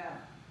 go.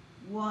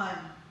 1,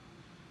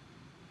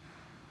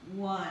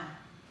 1,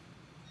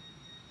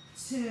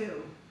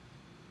 2,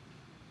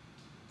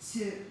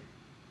 2,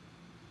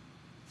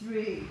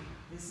 3,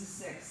 this is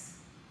 6,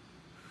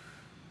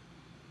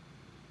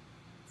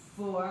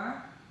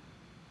 4,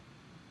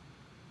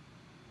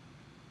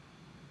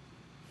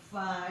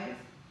 5,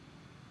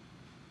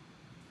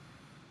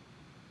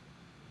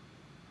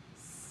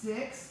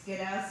 6,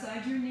 get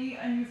outside your knee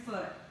on your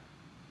foot,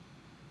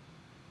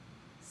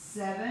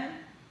 7,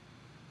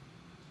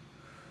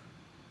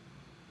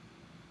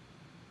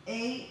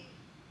 8,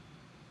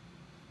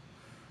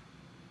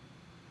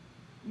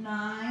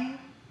 9,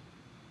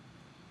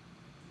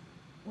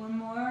 one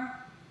more,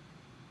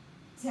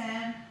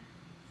 10,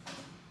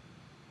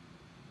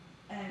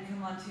 and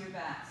come onto your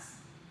backs.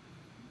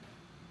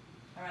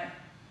 All right,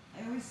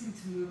 I always seem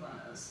to move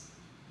on those.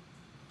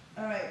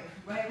 All right,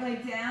 right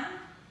leg down,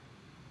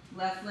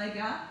 left leg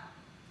up,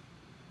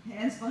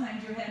 hands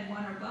behind your head,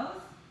 1 or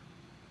both.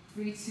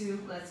 3,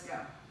 2, let's go.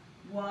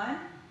 1,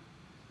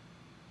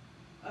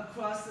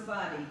 across the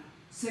body.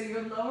 So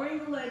you're lowering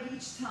the leg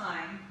each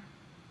time.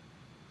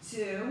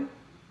 2,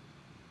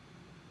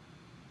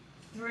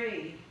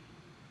 3,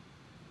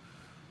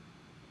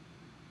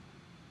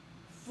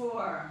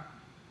 4,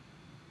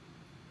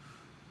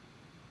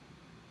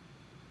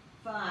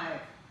 5.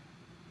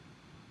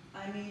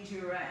 I need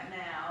you right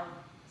now.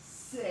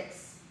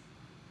 6,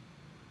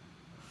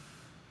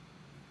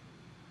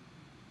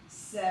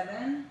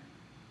 7,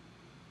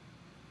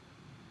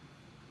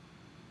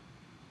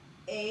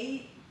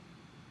 8,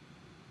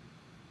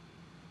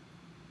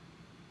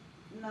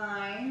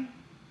 9,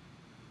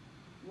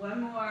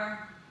 one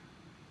more,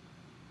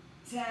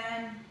 10,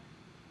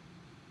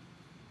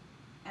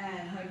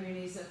 and hug your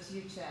knees up to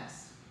your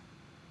chest.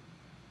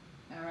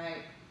 All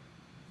right.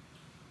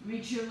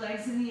 Reach your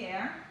legs in the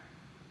air.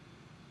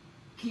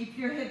 Keep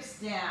your hips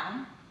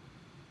down.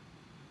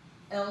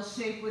 L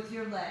shape with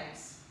your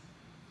legs.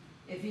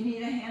 If you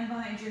need a hand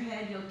behind your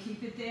head, you'll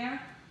keep it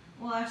there.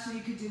 Well, actually,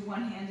 you could do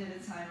one hand at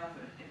a time up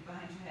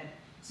behind your head.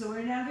 So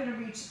we're now going to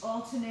reach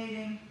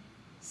alternating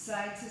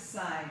side to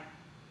side.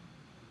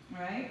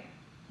 All right?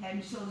 Head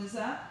and shoulders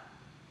up.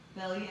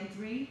 Belly in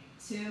 3,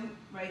 2,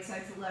 right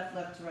side to left,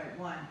 left to right.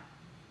 1,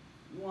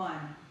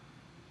 1,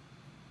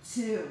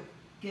 2.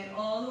 Get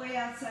all the way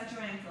outside your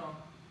ankle.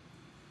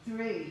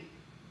 3.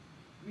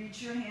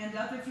 Reach your hand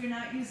up. If you're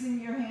not using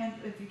your hand,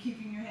 if you're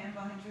keeping your hand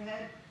behind your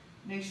head,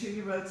 make sure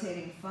you're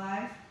rotating.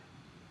 5,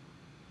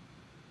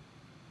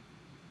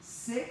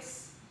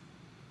 6,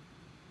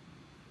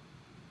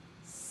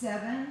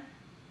 7,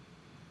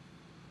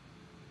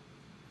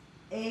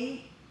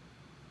 8,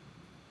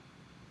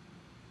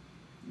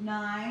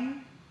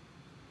 9,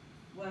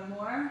 one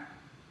more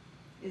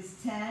is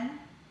 10,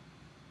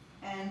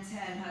 and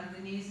 10. Hug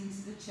the knees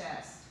into the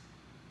chest.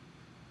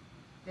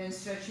 Then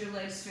stretch your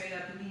legs straight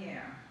up in the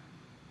air.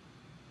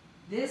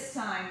 This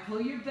time,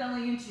 pull your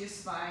belly into your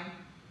spine,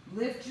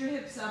 lift your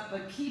hips up,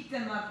 but keep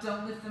them up,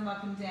 don't lift them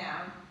up and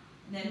down,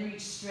 and then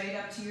reach straight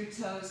up to your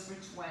toes for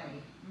 20.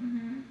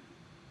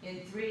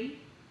 In 3,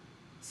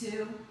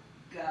 2,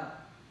 go.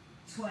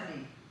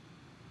 20,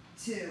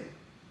 2,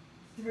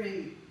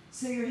 3.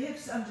 So your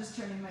hips, I'm just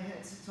turning my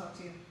head to talk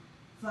to you.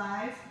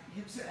 5,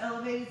 hips are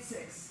elevated.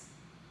 6,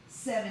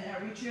 7, now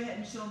reach your head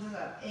and shoulders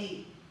up.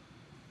 8,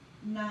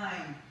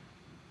 9,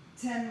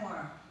 10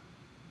 more.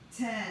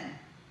 10,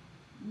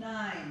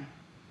 9,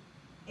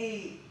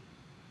 8,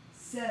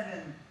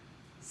 7,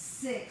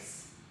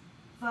 6,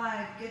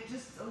 5. Get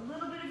just a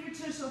little bit of your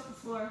tush off the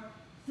floor.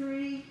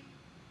 3,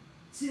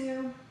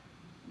 2,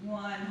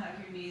 1.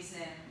 Hug your knees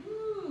in.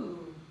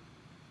 Woo.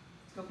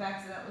 Let's go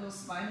back to that little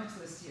spinal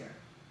twist here.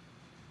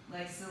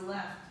 Legs to the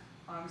left,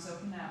 arms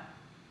open out.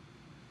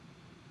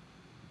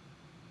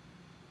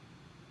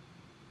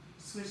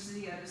 Switch to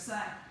the other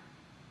side.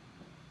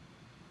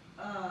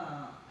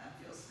 Oh,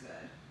 that feels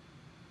good.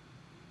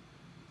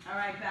 All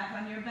right, back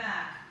on your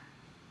back.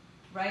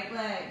 Right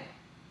leg.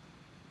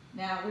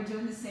 Now we're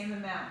doing the same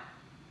amount.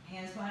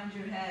 Hands behind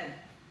your head.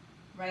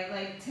 Right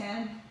leg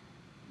 10,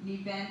 knee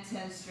bent,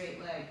 10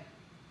 straight leg.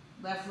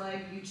 Left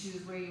leg, you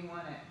choose where you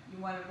want it.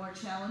 You want it more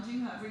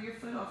challenging, hover your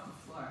foot off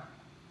the floor.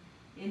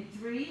 In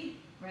 3,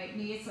 right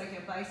knee, it's like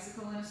a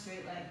bicycle in a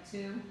straight leg.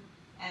 2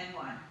 and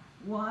 1.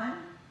 1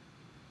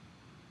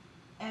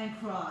 and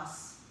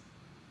cross.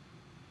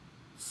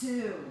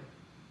 2,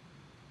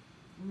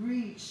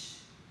 reach.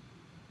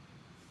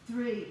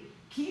 3,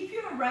 keep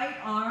your right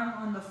arm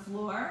on the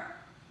floor.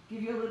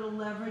 Give you a little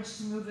leverage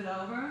to move it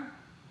over.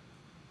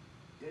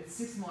 Good,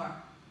 6 more.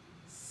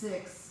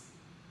 6,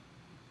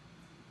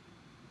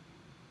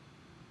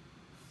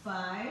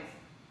 5,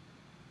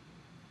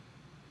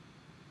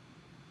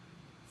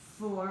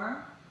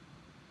 4,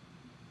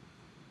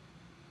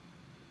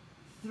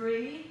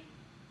 3,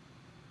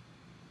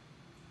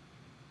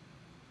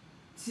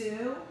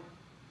 2,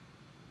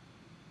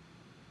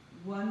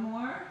 one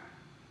more,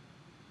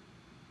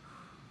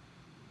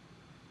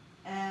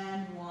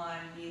 and 1.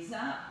 Knees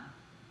up.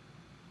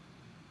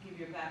 Give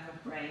your back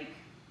a break.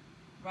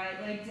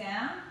 Right leg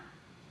down,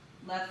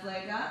 left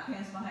leg up,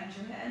 hands behind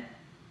your head.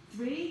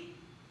 3,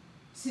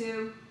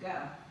 2,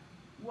 go.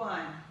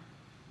 1,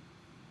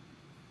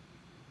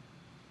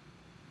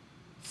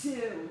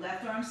 2,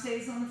 left arm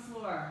stays on the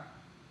floor.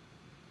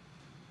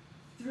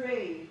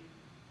 3,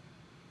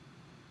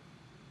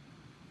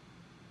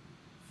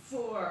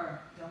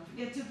 4, don't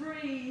forget to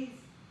breathe.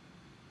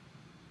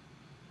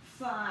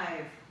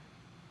 5,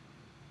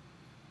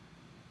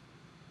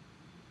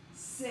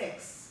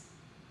 6,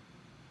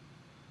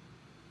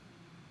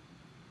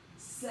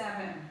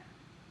 7,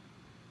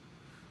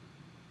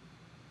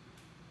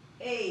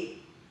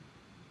 8,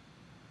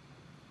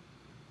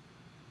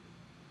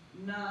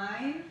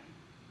 9,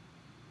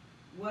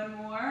 one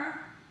more,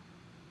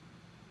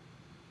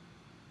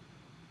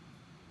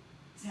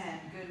 10.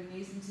 Good,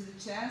 knees into the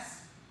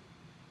chest,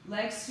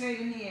 legs straight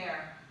in the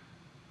air,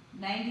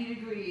 90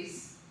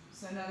 degrees.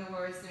 So in other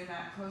words, they're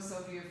not close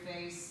over your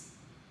face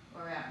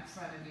or out in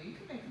front of you. You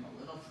can make them a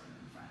little further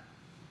in front.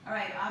 All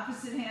right,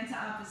 opposite hand to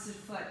opposite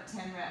foot,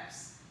 10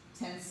 reps,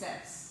 10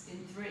 sets.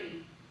 In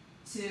 3,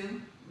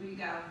 2, we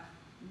go.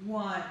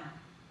 1,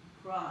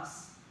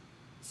 cross.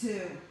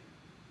 2,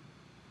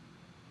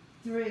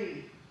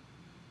 3,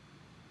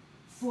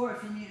 4.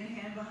 If you need a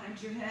hand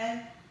behind your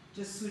head,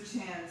 just switch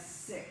hands.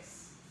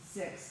 6,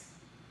 6,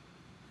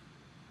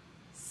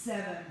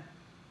 7,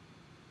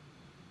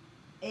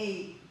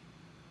 8,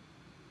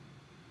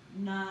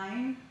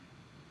 9,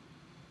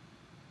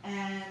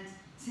 and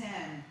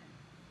 10.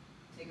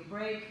 Take a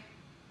break.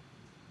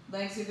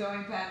 Legs are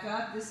going back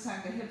up. This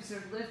time the hips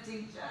are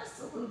lifting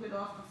just a little bit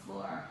off the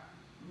floor.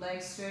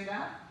 Legs straight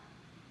up.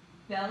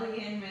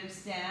 Belly in,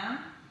 ribs down.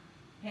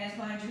 Hands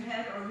behind your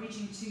head or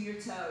reaching to your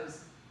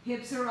toes.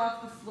 Hips are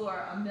off the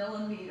floor, a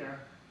millimeter,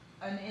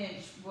 an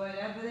inch,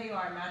 whatever they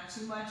are, not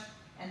too much,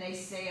 and they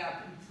stay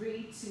up. In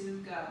 3,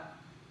 2, go.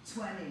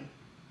 20,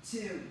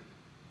 2,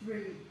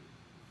 3,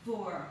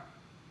 4,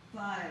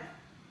 5,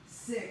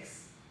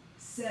 6,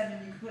 7.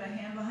 You can put a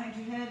hand behind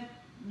your head.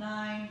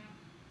 9,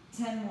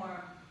 10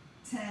 more.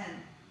 10,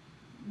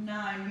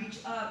 9. Reach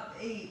up.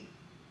 8,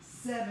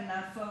 7.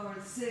 Not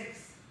forward.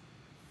 6,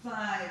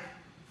 5,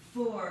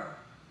 4,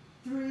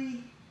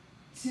 3,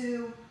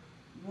 2,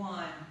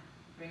 1.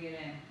 Bring it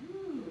in.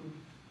 Woo.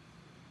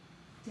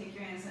 Take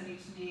your hands on each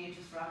knee and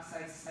just rock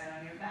side to side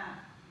on your back.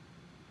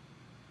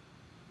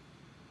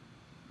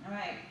 All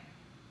right.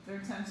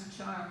 Third time's a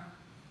charm.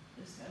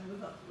 Just gotta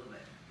move up a little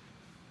bit.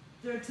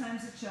 Third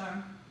time's a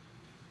charm.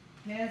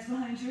 Hands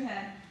behind your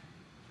head.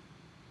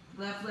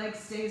 Left leg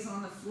stays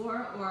on the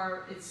floor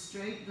or it's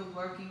straight. The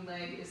working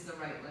leg is the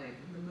right leg,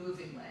 the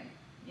moving leg.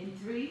 In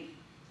 3,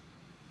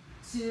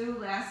 2,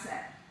 last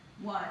set.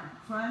 1,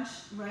 crunch,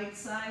 right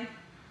side,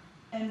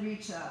 and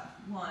reach up.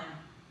 1,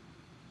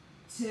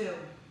 2.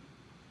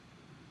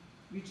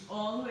 Reach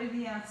all the way to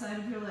the outside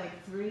of your leg.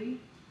 3,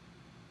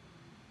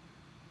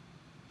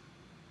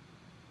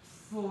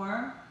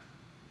 4,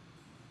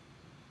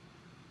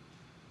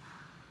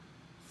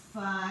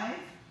 5,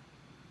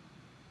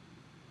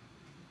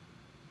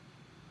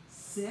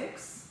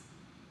 6,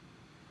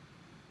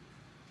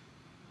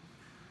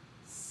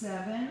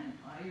 7.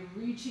 While you're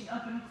reaching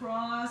up and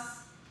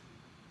across.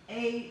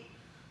 8.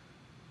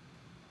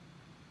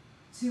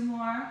 2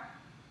 more.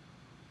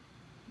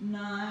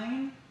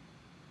 9.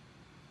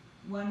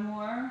 1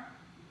 more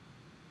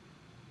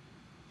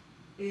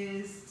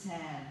is 10.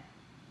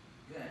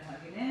 Good. Hug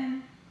it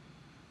in.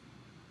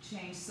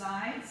 Change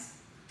sides.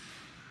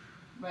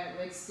 Right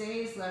leg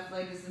stays. Left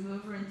leg is the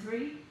mover in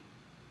 3,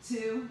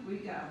 2. We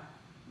go.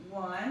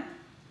 1,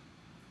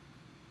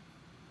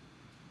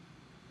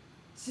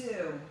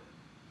 2,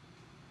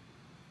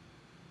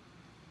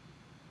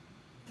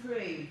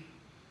 3,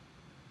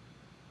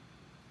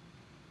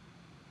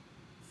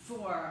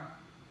 4,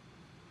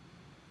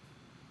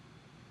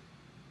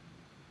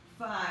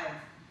 5,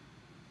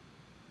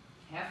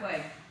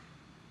 halfway,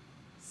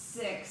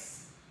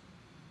 6,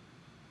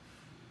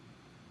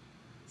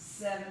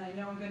 7. I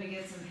know I'm going to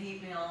get some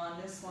hate mail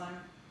on this one.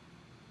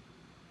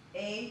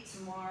 8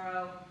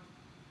 tomorrow,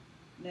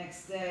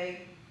 next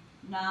day.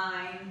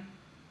 9,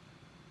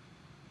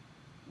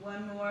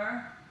 1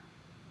 more.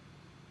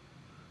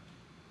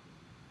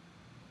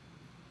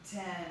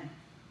 10.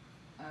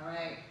 All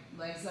right,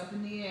 legs up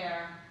in the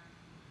air.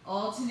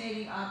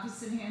 Alternating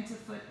opposite hand to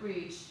foot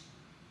reach.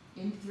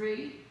 In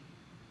 3,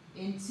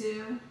 in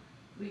 2,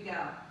 we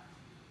go.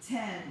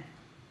 10,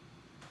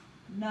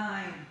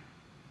 9,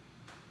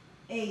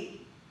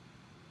 8,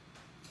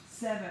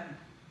 7,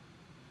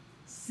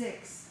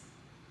 6,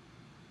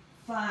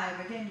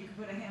 5. Again, you can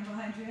put a hand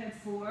behind your head.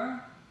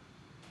 4,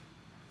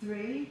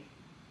 3,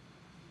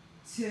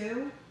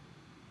 2,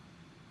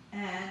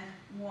 and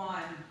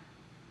 1.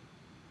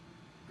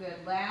 Good.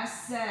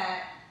 Last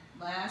set.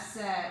 Last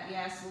set.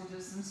 Yes, we'll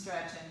do some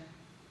stretching.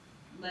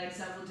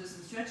 Legs up. We'll do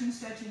some stretching,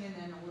 and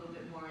then a little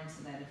bit more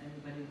into that if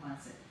anybody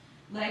wants it.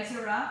 Legs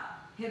are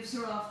up. Hips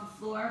are off the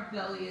floor.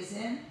 Belly is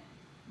in.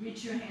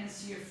 Reach your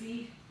hands to your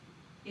feet.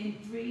 In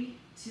 3,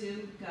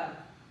 2, go.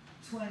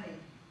 20,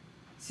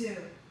 2,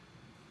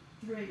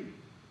 3,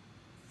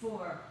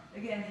 4.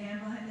 Again,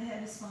 hand behind the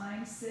head is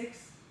fine.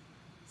 6,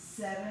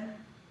 7,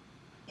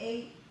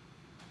 8,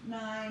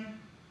 9,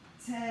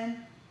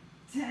 10,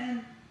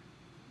 10,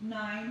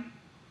 9,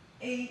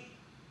 8,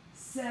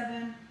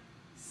 7,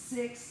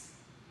 6,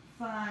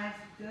 5.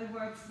 Good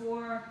work.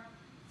 4,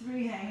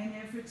 3. Hang in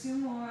there for 2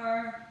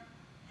 more.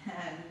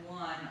 And 1.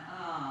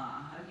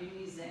 Hug your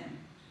knees in.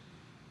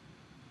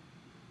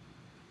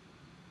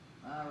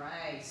 All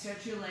right.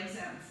 Stretch your legs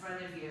out in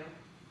front of you.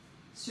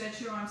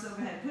 Stretch your arms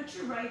overhead. Put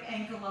your right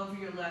ankle over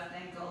your left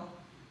ankle.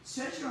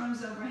 Stretch your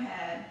arms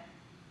overhead.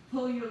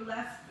 Pull your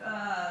left,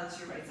 it's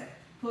your right side.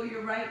 Pull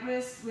your right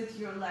wrist with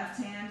your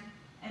left hand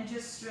and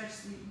just stretch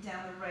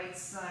down the right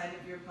side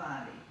of your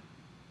body.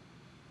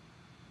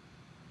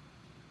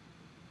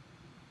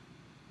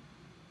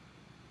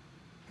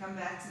 Come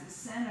back to the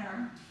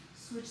center.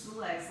 Switch the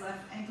legs.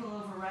 Left ankle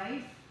over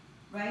right.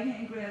 Right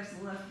hand grabs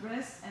the left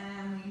wrist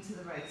and lean to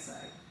the right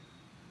side.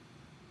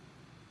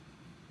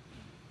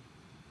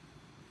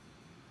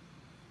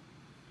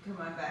 Come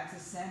on back to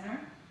center.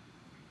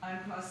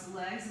 Uncross the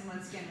legs and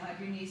once again hug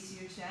your knees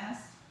to your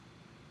chest.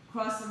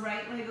 Cross the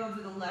right leg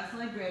over the left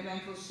leg. Grab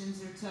ankles,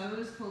 shins, or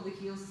toes. Pull the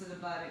heels to the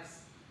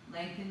buttocks.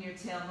 Lengthen your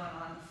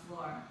tailbone on the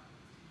floor.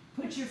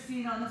 Put your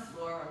feet on the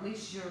floor, or at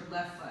least your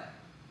left foot.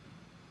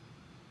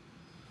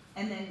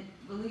 And then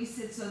release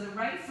it so the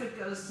right foot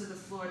goes to the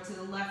floor to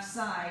the left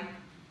side.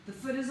 The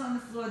foot is on the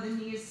floor, the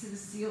knee is to the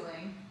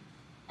ceiling,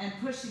 and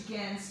push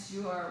against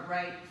your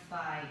right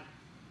thigh.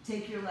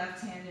 Take your left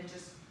hand and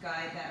just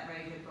guide that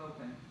right hip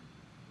open.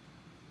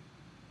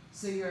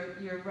 So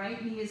your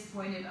right knee is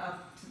pointed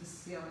up to the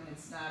ceiling.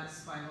 It's not a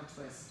spinal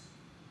twist.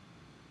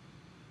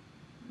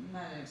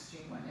 Not an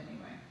extreme one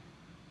anyway.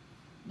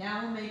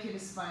 Now we'll make it a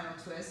spinal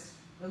twist.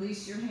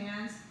 Release your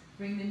hands,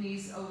 bring the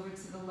knees over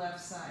to the left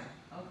side.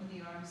 Open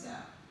the arms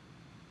out.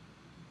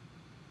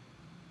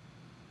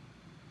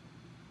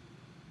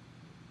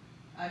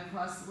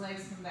 Uncross the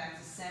legs, come back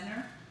to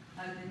center.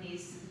 Hug the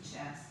knees to the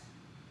chest.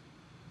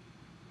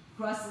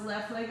 Cross the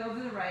left leg over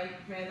the right.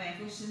 Grab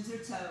ankles, shins, or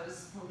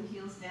toes. Pull the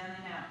heels down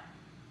and out.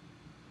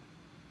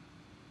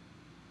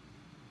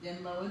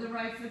 Then lower the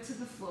right foot to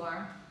the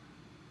floor.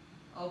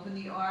 Open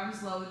the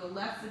arms, lower the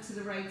left foot to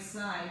the right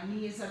side.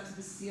 Knee is up to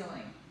the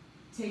ceiling.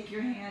 Take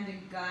your hand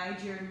and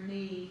guide your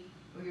knee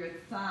or your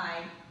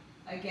thigh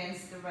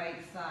against the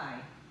right thigh.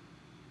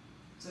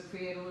 So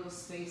create a little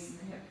space in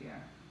the hip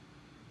here.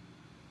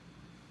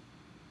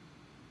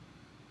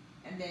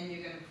 And then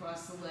you're going to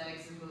cross the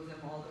legs and move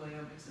them all the way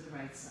over to the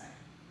right side.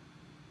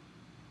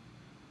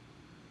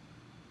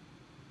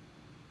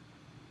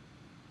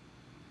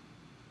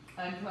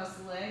 Uncross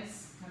the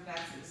legs, come back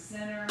to the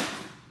center.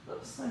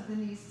 Oops, hug the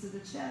knees to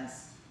the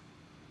chest.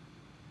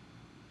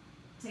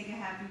 Take a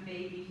happy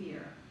baby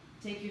here.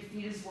 Take your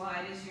feet as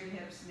wide as your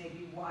hips,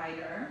 maybe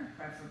wider,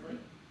 preferably.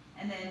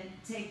 And then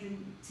take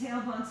the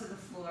tailbone to the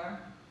floor,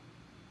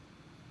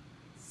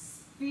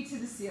 feet to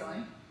the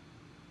ceiling.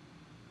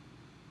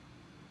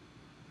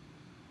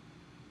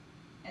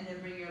 And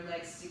then bring your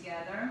legs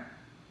together.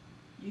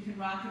 You can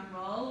rock and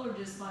roll or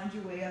just find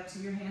your way up to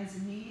your hands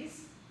and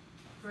knees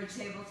for a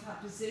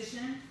tabletop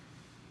position.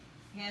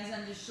 Hands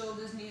under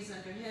shoulders, knees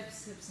under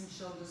hips, hips and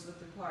shoulders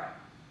width apart.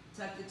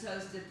 Tuck the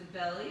toes, dip the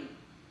belly.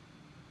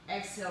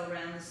 Exhale,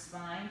 round the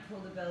spine, pull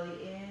the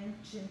belly in,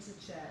 chin to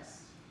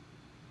chest.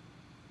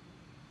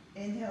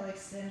 Inhale,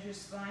 extend your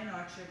spine,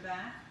 arch your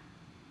back.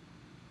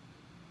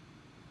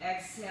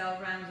 Exhale,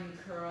 round and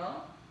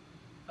curl.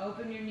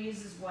 Open your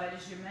knees as wide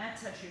as your mat,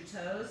 touch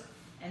your toes,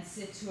 and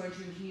sit towards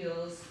your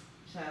heels,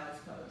 child's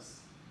pose.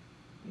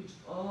 Reach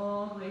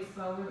all the way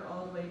forward,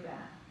 all the way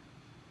back.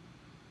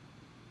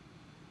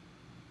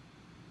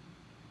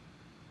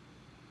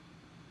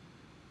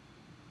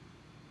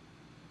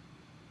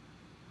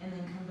 And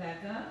then come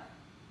back up,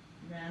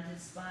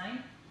 rounded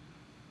spine.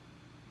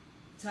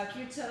 Tuck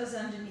your toes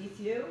underneath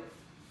you.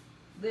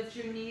 Lift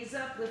your knees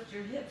up, lift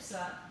your hips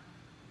up.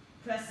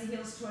 Press the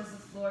heels towards the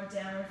floor,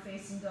 downward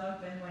facing dog,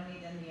 bend one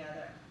knee, then the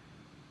other.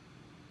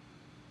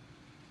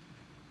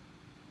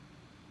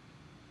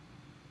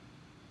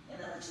 And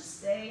then let's just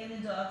stay in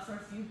the dog for a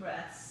few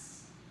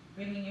breaths,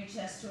 bringing your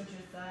chest towards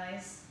your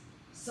thighs.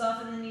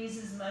 Soften the knees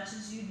as much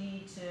as you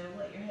need to.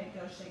 Let your head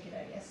go, shake it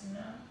out, yes and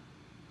no.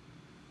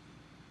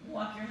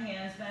 Walk your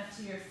hands back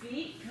to your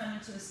feet, come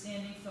into a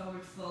standing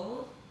forward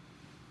fold.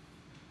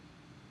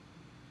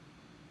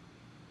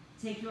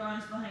 Take your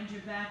arms behind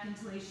your back,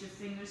 interlace your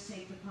fingers,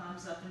 take the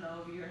palms up and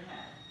over your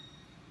head.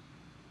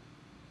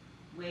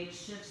 Weight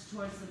shifts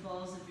towards the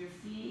balls of your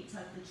feet,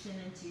 tuck the chin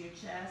into your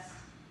chest,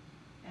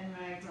 and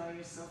ragdoll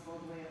yourself all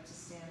the way up to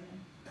standing.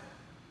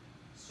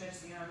 Stretch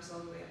the arms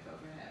all the way up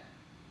overhead.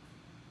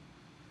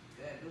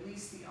 Good,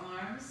 release the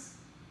arms.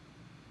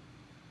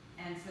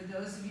 And for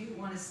those of you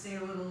who want to stay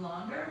a little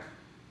longer,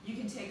 you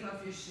can take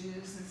off your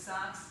shoes and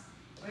socks.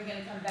 We're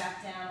going to come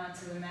back down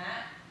onto the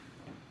mat.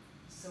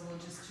 So we'll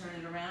just turn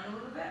it around a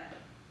little bit.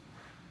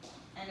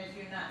 And if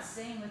you're not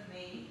staying with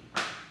me,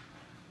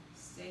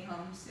 stay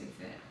home, stay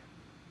fit.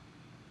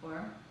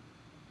 Or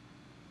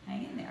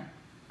hang in there.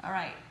 All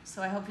right,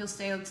 so I hope you'll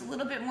stay. It's a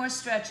little bit more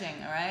stretching,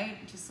 all right?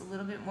 Just a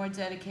little bit more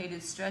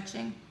dedicated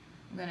stretching.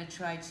 I'm going to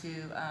try to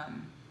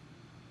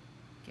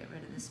get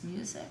rid of this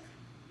music.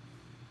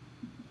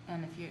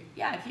 And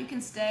if you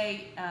can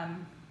stay,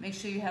 make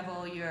sure you have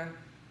all your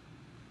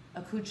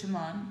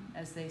accoutrement,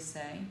 as they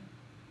say.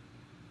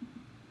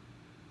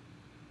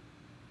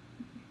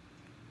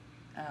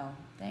 Oh,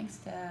 thanks,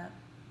 Deb.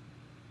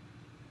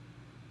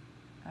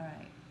 All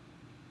right.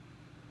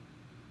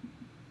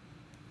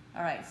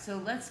 All right, so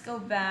let's go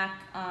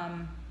back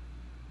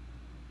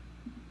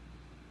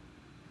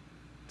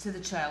to the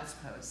child's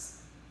pose.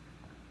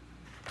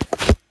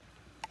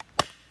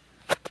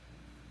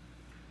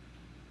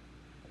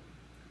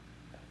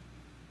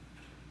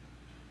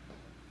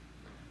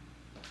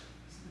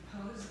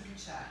 Pose of the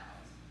child.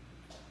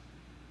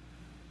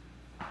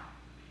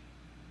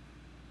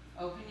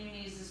 Open your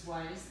knees as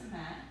wide as the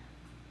mat.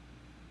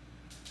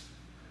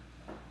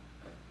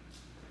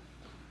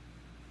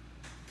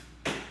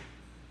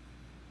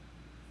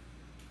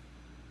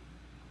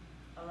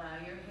 Allow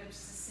your hips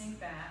to sink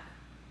back.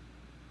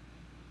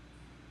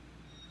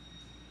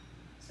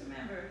 So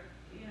remember,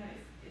 if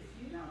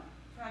you don't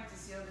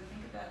practice yoga,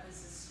 think about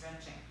this as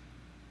stretching.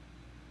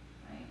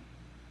 Right?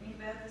 Think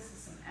about this as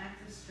some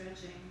active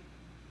stretching.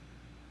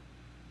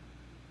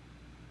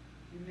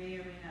 You may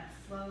or may not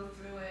flow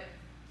through it,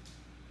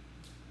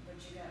 but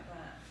your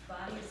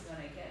body is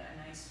going to get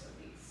a nice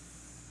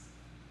release.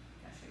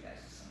 Gosh, I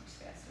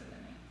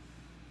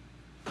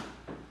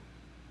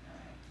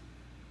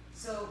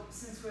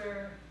since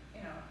we're,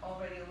 you know,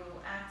 already a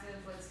little active,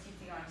 let's keep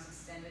the arms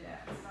extended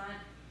out in front.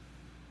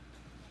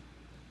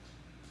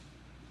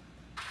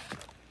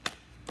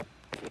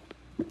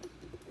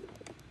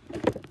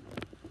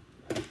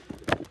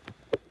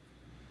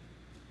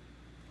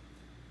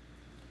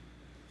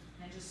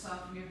 And just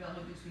soften your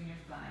belly between your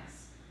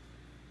thighs.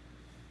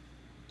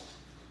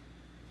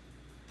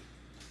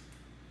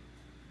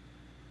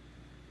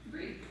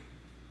 Breathe.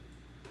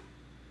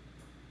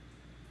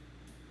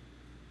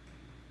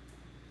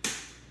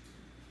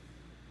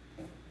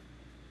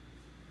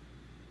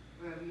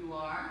 Wherever you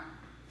are,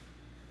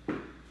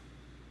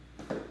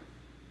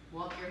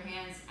 walk your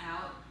hands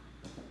out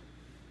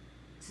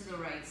to the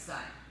right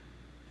side.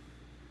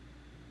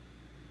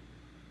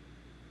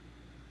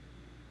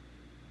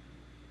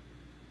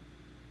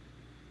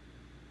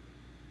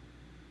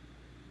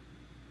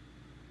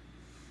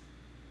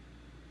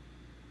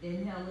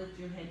 Inhale, lift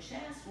your head,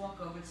 chest, walk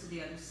over to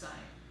the other side.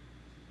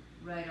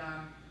 Right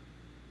arm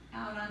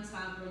out on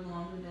top or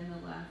longer than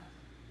the left.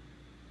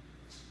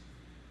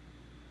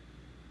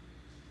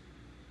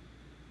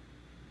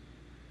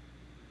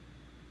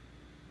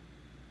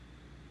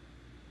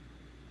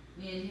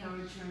 Inhale,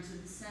 return to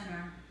the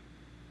center.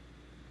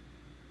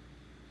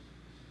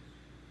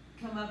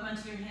 Come up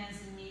onto your hands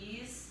and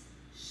knees,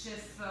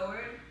 shift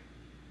forward.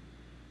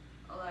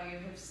 Allow your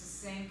hips to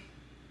sink.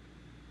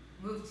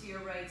 Move to your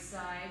right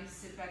side,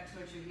 sit back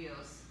towards your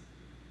heels.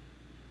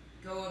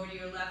 Go over to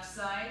your left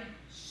side,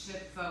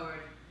 shift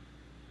forward.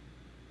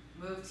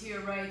 Move to your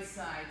right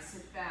side,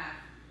 sit back.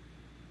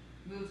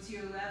 Move to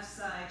your left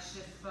side,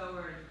 shift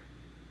forward.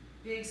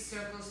 Big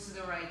circles to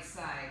the right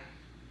side.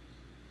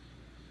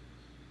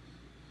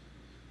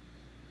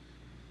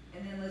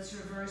 And then let's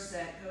reverse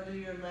that. Go to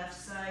your left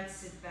side,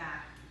 sit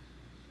back.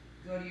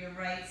 Go to your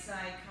right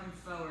side, come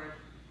forward.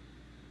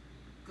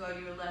 Go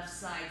to your left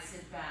side,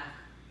 sit back.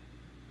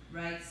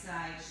 Right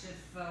side,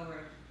 shift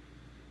forward.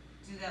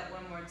 Do that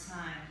one more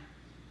time.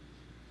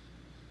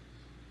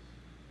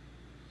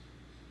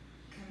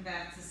 Come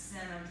back to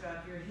center,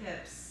 drop your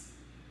hips.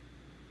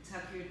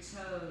 Tuck your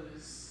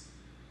toes.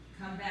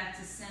 Come back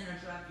to center,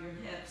 drop your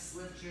hips.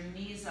 Lift your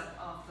knees up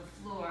off the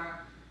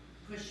floor.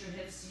 Push your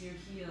hips to your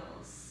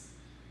heels.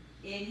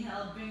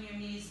 Inhale, bring your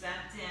knees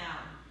back down.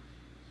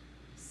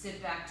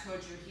 Sit back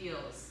towards your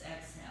heels.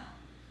 Exhale.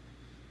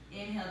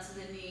 Inhale to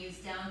the knees,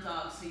 down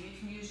dog. So you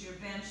can use your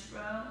bench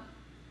row,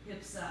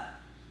 hips up.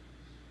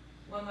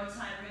 One more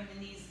time, bring the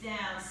knees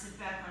down, sit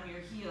back on your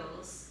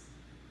heels.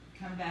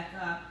 Come back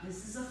up.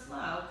 This is a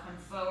flow. Come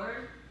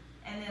forward,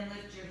 and then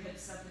lift your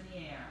hips up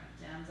in the air.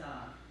 Down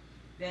dog.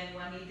 Bend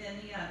one knee, then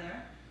the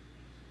other.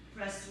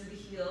 Press through the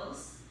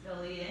heels,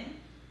 belly in,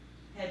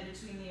 head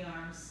between the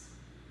arms.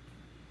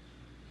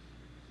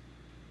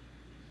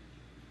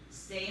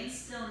 Stay in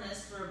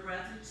stillness for a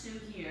breath or two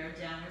here,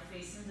 downward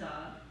facing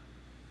dog.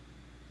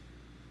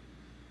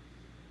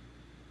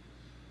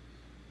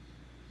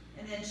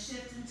 And then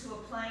shift into a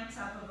plank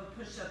top of a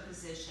push-up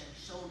position,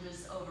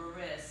 shoulders over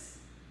wrists.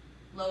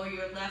 Lower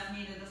your left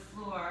knee to the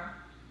floor,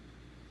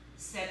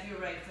 step your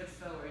right foot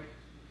forward.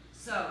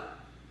 So,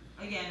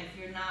 again, if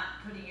you're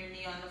not putting your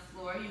knee on the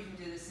floor, you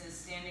can do this in a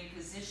standing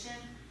position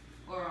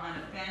or on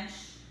a bench.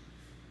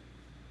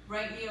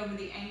 Right knee over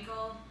the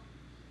ankle,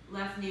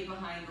 left knee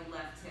behind the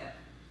left hip.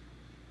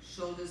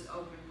 Shoulders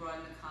open,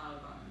 broaden the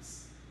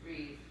collarbones.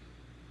 Breathe.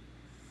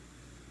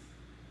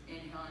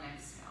 Inhale and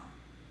exhale.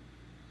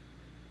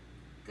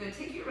 Good.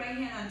 Take your right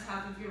hand on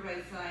top of your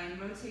right thigh and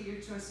rotate your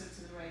torso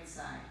to the right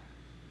side.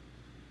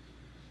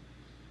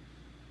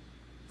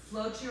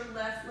 Float your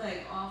left leg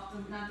off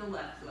the, not the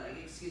left leg,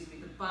 excuse me,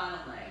 the bottom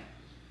leg.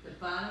 The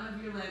bottom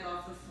of your leg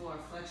off the floor.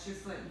 Flex your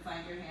foot and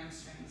find your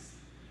hamstrings.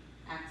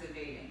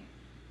 Activating.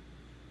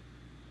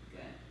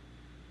 Good.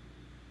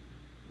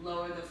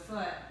 Lower the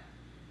foot.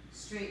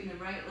 Straighten the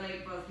right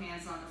leg, both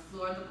hands on the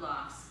floor, the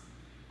blocks.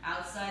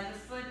 Outside the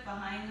foot,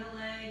 behind the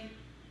leg.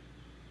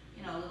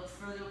 You know, a little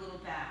further, a little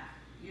back.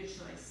 Your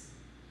choice.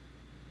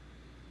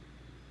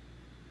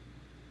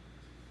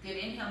 Good.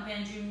 Inhale,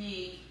 bend your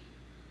knee.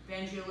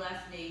 Bend your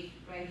left knee.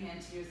 Right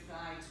hand to your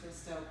thigh.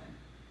 Twist open.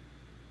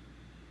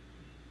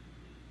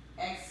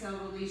 Exhale,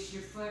 release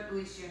your foot.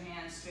 Release your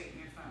hand. Straighten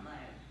your front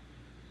leg.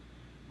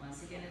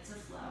 Once again, it's a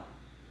flow.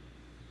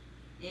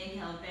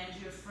 Inhale,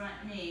 bend your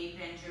front knee.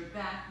 Bend your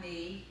back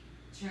knee.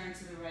 Turn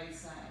to the right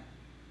side.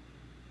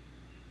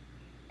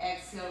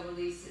 Exhale,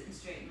 release it and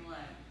straighten the leg.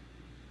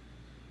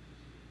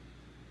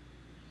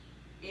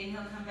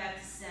 Inhale, come back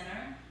to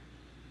center.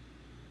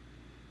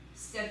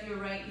 Step your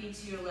right knee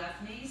to your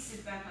left knee.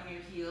 Sit back on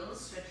your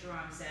heels. Stretch your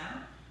arms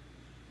out.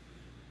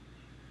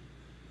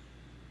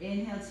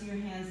 Inhale to your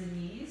hands and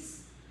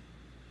knees.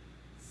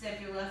 Step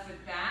your left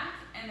foot back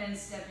and then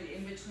step it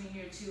in between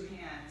your two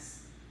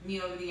hands. Knee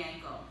over the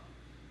ankle.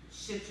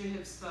 Shift your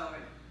hips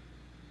forward.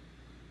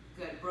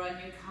 Good. Broaden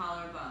your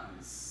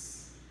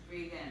collarbones.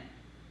 Breathe in.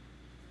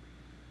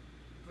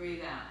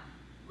 Breathe out.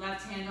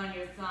 Left hand on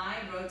your thigh.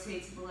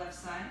 Rotate to the left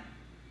side.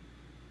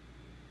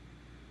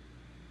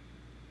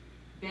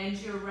 Bend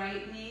your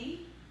right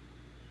knee.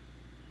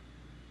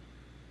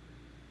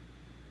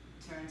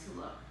 Turn to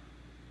look.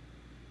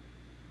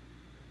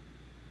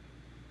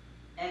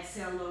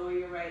 Exhale, lower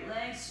your right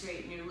leg,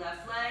 straighten your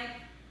left leg,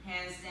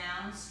 hands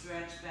down,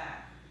 stretch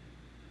back.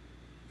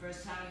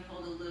 First time we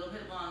hold a little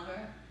bit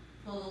longer.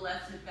 Pull the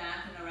left hip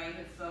back and the right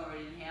hip forward.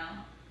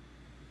 Inhale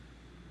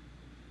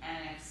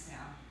and exhale.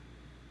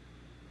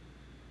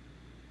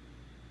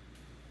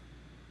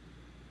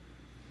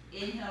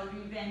 Inhale,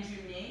 rebend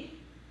your knee.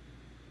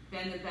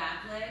 Bend the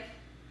back leg,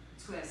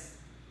 twist.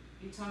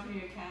 You talking to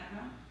your cat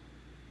now?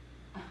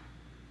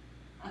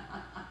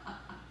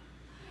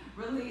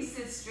 Release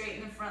it,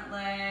 straighten the front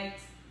leg,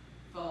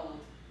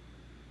 fold.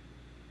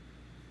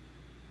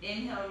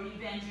 Inhale,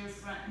 rebend your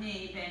front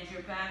knee, bend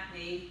your back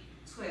knee,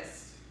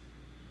 twist.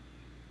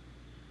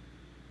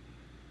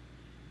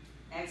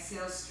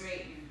 Exhale,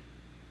 straighten.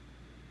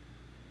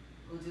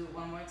 We'll do it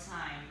one more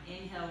time.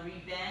 Inhale,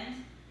 rebend,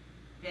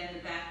 bend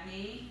the back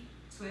knee,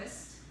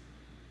 twist.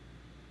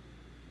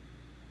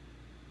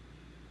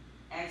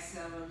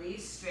 Exhale,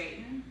 release,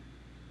 straighten.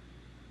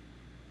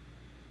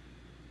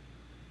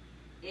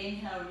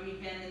 Inhale,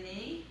 rebend the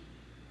knee.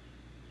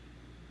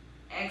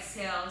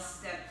 Exhale,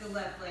 step the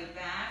left leg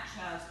back,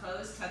 child's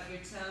pose, tuck your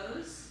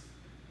toes.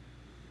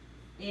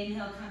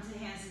 Inhale, come to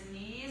hands and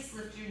knees,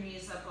 lift your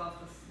knees up off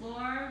the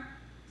floor,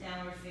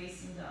 downward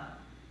facing dog.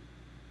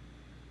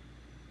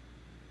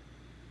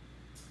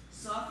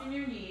 Soften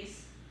your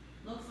knees,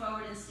 look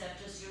forward and step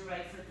just your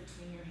right foot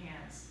between your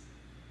hands.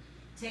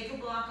 Take a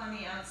block on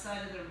the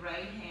outside of the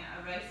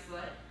right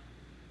foot.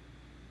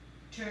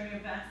 Turn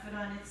your back foot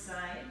on its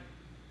side.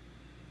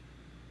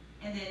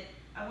 And then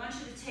I want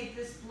you to take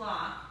this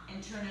block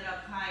and turn it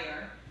up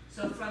higher.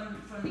 So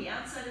from the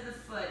outside of the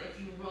foot, if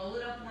you roll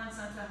it up once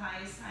onto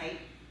highest height,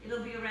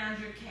 it'll be around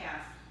your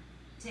calf.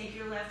 Take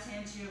your left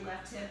hand to your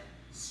left hip,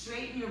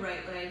 straighten your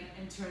right leg,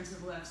 and turn to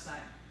the left side.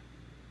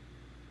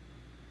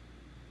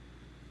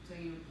 So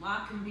your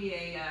block can be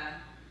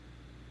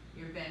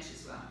your bench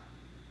as well.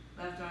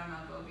 Left arm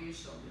up over your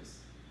shoulders.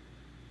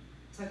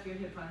 Tuck your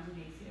hip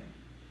underneath you.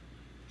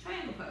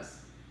 Triangle pose.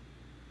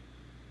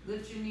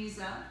 Lift your knees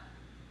up.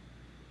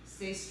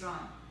 Stay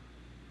strong.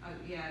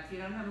 Yeah, if you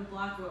don't have a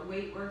block or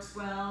weight works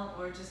well,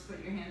 or just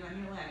put your hand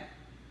on your leg.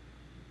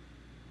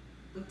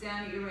 Look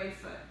down at your right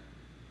foot.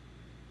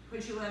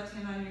 Put your left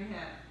hand on your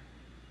hip.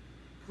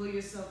 Pull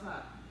yourself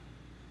up.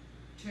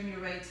 Turn your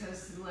right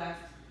toes to the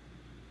left.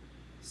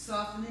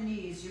 Soften the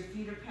knees. Your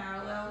feet are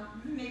parallel.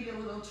 Maybe a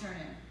little turn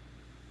in.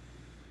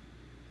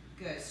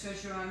 Good.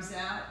 Stretch your arms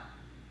out.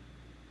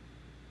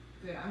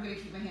 Good. I'm going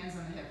to keep my hands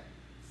on the hip.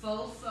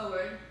 Fold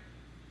forward.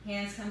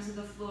 Hands come to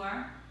the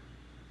floor.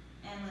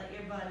 And let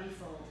your body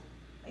fold.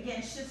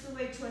 Again, shift the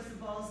weight towards the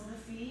balls of the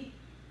feet.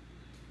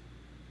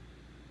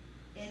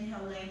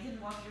 Inhale, lengthen.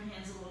 Walk your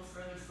hands a little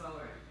further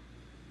forward.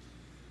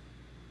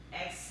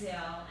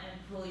 Exhale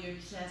and pull your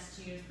chest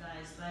to your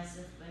thighs,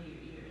 biceps by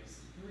your ears.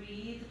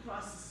 Breathe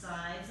across the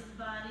sides of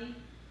the body,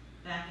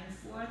 back and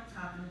forth,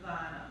 top and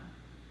bottom.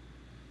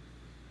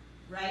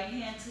 Right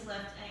hand to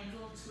left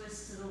ankle,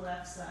 twist to the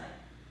left side.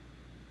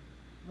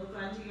 Look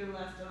under your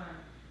left arm.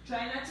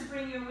 Try not to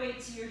bring your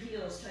weight to your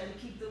heels. Try to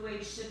keep the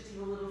weight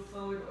shifting a little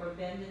forward or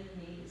bend in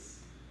the knees.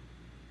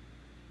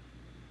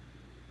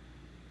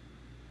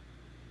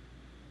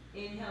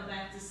 Inhale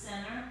back to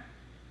center.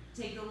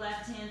 Take the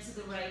left hand to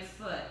the right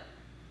foot.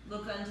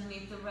 Look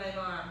underneath the right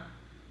arm.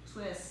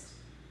 Twist.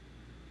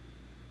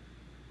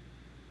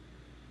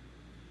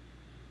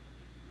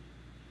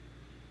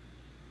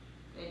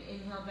 Good.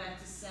 Inhale back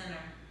to center.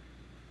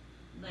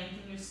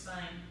 Lengthen your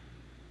spine.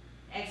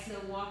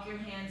 Exhale, walk your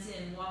hands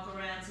in. Walk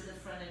around to the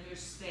front of your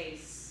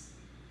space.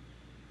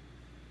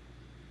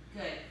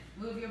 Good.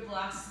 Move your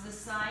blocks to the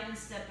side and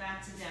step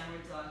back to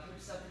downward dog.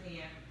 Hips up in the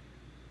air.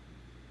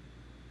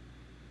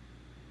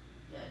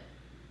 Good.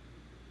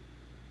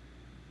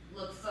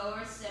 Look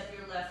forward, step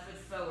your left foot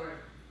forward.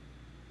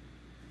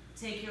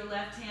 Take your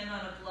left hand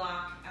on a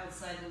block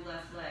outside the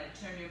left leg.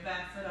 Turn your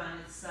back foot on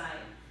its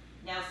side.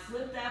 Now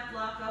flip that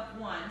block up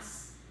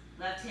once.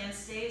 Left hand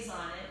stays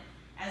on it.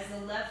 As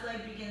the left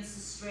leg begins to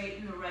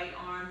straighten, the right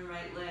arm,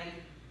 right leg,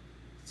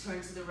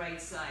 turn to the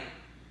right side.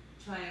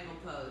 Triangle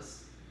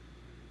pose.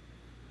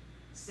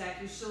 Stack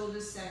your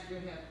shoulders, stack your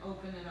hip.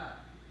 Open it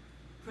up.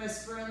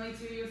 Press firmly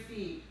through your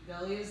feet.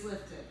 Belly is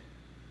lifted.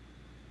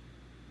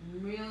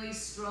 Really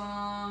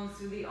strong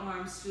through the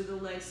arms, through the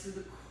legs, through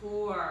the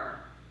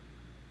core.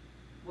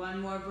 One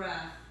more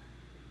breath.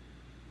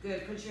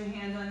 Good. Put your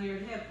hand on your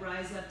hip.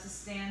 Rise up to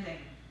standing.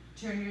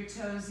 Turn your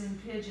toes in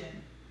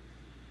pigeon.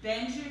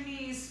 Bend your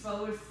knees,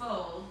 forward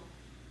fold.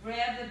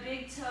 Grab the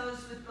big toes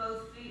with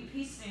both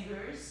peace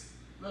fingers.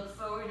 Look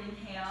forward,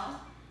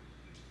 inhale.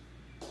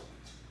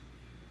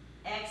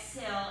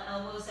 Exhale,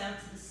 elbows out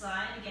to the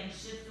side. Again,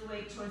 shift the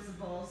weight towards the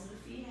balls of the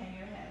feet. Hang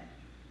your head.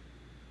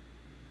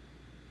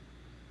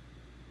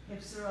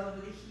 Hips are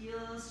over the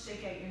heels.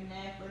 Shake out your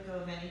neck. Let go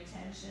of any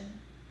tension.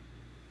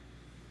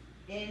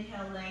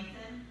 Inhale,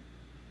 lengthen.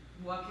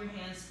 Walk your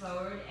hands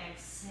forward.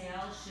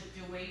 Exhale, shift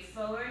your weight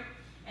forward.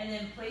 And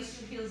then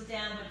place your heels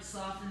down, but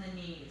soften the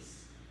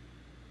knees.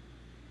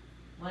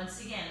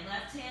 Once again,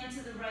 left hand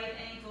to the right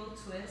ankle,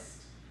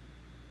 twist.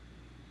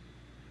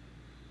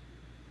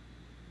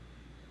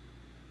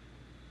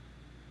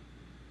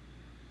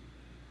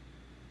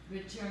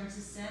 Return to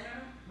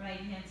center, right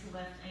hand to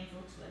left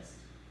ankle twist.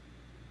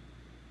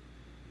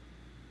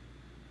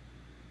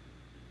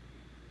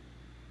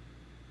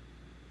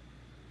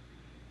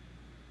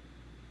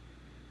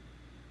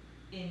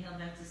 Inhale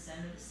back to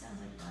center. This sounds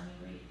like Bonnie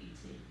Raitt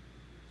ET.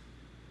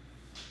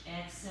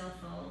 Exhale,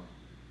 fold.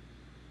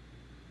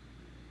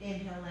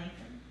 Inhale,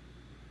 lengthen.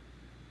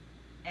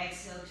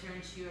 Exhale, turn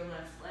to your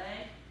left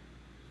leg.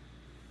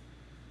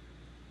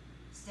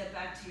 Step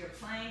back to your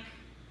plank.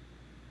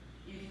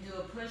 You can do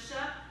a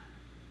push-up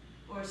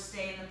or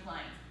stay in the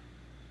plank.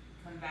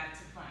 Come back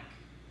to plank.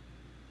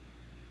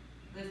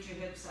 Lift your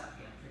hips up.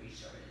 Yeah, I'm pretty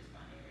sure it is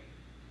Bonnie Raitt.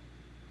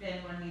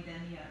 Bend one knee,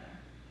 then the other.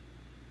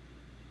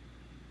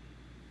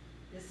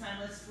 This time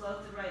let's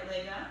float the right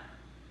leg up.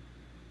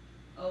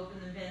 Open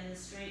and bend and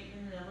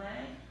straighten the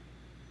leg.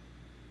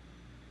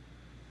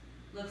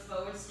 Look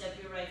forward, step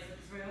your right foot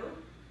through.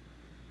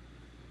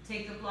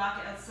 Take the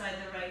block outside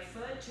the right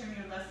foot, turn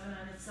your left foot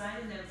on its side,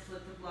 and then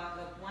flip the block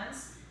up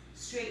once.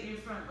 Straighten your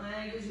front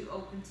leg as you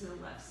open to the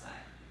left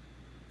side.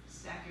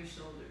 Stack your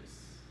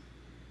shoulders.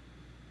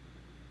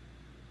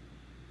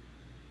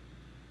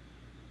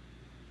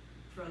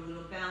 For a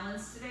little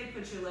balance today,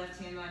 put your left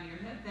hand on your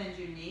hip, bend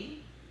your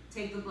knee.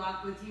 Take the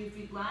block with you if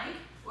you'd like,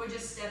 or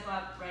just step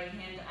up, right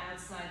hand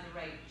outside the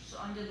right,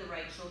 under the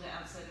right shoulder,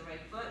 outside the right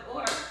foot,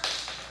 or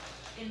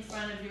in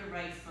front of your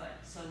right foot.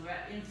 So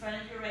in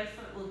front of your right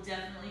foot will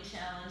definitely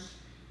challenge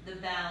the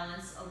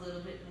balance a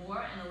little bit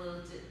more and a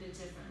little bit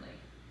differently.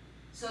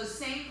 So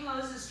same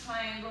pose as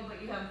triangle,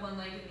 but you have one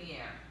leg in the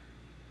air.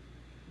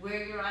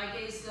 Where your eye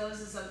gaze goes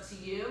is up to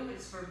you.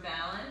 It's for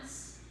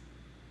balance.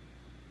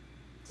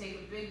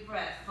 Take a big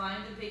breath.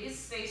 Find the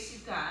biggest space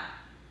you've got.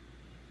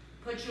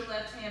 Put your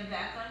left hand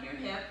back on your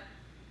hip.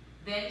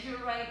 Bend your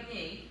right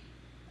knee.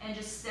 And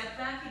just step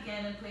back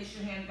again and place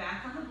your hand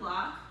back on the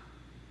block.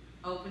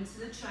 Open to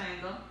the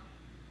triangle.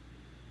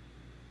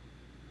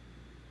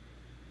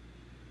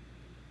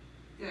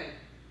 Good.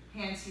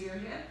 Hand to your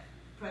hip.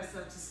 Press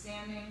up to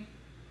standing.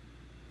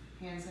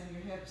 Hands on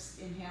your hips.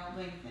 Inhale,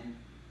 lengthen.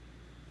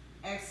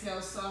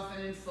 Exhale,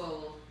 soften and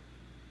fold.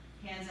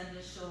 Hands on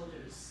the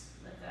shoulders.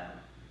 Let go.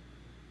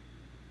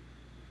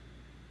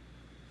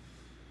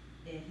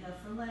 Inhale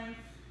for length.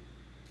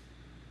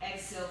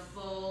 Exhale,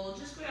 fold.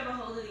 Just grab a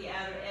hold of the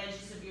outer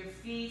edges of your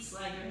feet.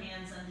 Slide your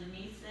hands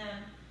underneath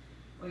them.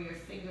 Or your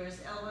fingers,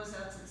 elbows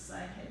out to the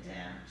side, head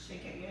down.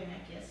 Shake out your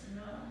neck, yes and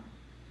no.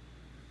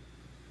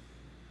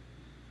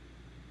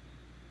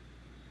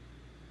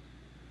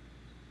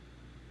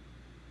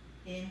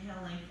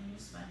 Inhale, lengthen your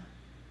spine.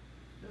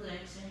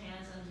 Relax your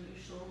hands under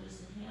your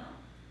shoulders, inhale.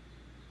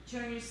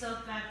 Turn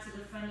yourself back to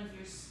the front of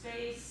your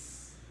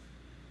space.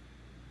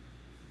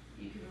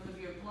 You can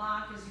move your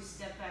block as you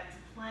step back to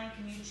plank,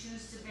 and you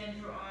choose to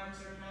bend your arms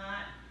or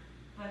not,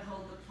 but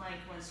hold the plank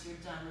once you're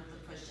done with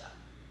the push-up.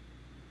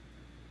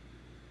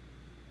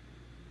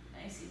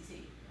 Nice,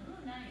 E.T.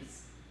 Oh,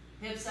 nice.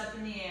 Hips up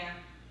in the air.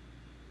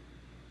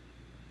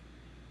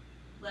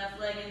 Left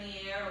leg in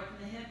the air, open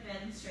the hip,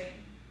 bend, straighten.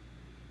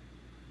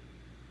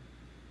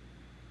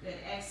 Good.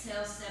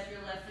 Exhale, step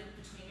your left foot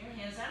between your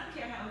hands. I don't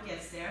care how it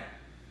gets there.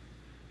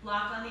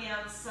 Block on the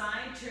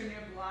outside, turn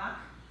your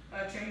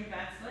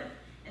back foot,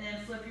 and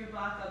then flip your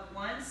block up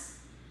once.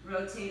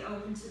 Rotate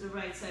open to the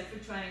right side for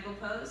triangle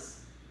pose.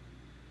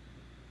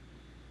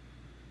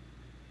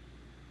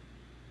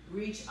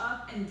 Reach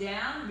up and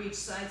down, reach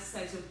side to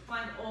side. So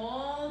find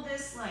all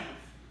this length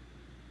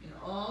in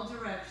all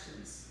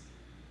directions.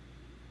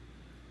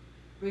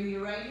 Bring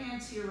your right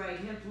hand to your right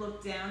hip,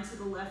 look down to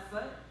the left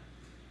foot.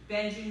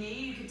 Bend your knee,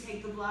 you can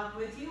take the block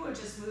with you or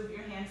just move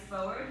your hand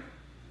forward.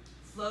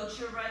 Float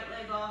your right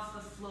leg off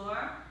the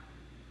floor.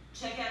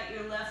 Check out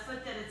your left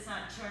foot that it's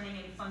not turning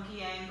in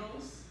funky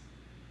angles.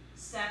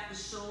 Stack the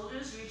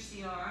shoulders, reach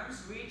the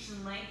arms, reach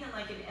and lengthen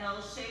like an L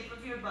shape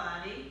of your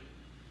body.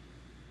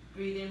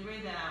 Breathe in,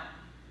 breathe out.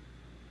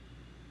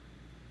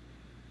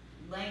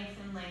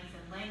 Lengthen,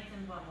 lengthen,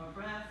 lengthen. One more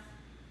breath.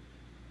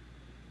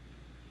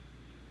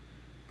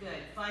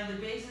 Good. Find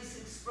the basis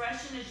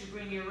expression as you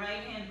bring your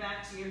right hand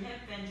back to your hip,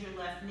 bend your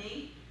left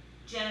knee.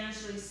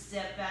 Generously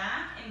step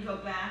back and go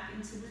back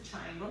into the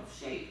triangle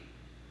shape.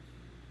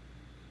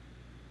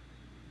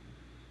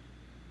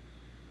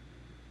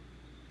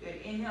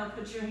 Good. Inhale,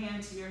 put your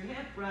hand to your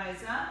hip,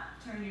 rise up,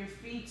 turn your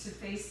feet to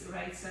face the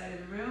right side of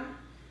the room.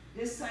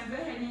 This time, go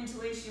ahead and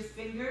interlace your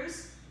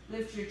fingers,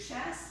 lift your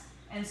chest,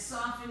 and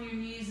soften your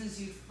knees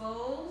as you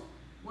fold.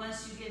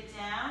 Once you get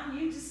down,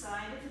 you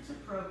decide if it's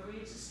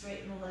appropriate to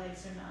straighten the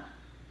legs or not.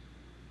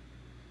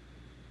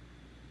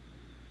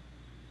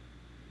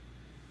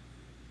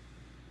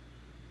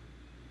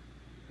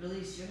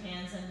 Release your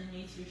hands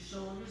underneath your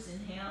shoulders.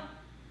 Inhale.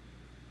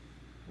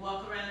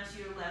 Walk around to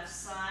your left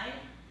side.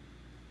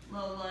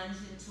 Low lunge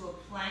into a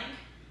plank.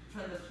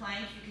 From the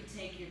plank, you can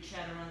take your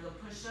chaturanga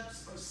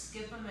push-ups or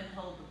skip them and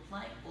hold the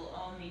plank. We'll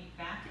all meet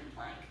back in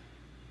plank.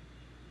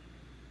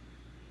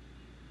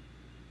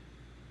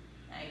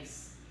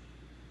 Nice.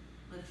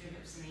 Lift your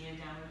hips in the air,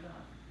 downward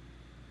dog.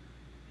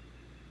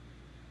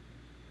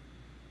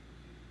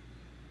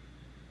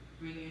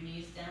 Bring your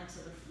knees down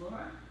to the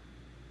floor.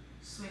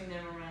 Swing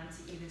them around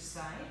to either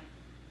side.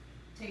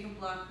 Take a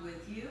block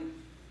with you,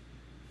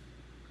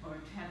 or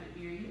have it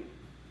near you.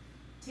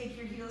 Take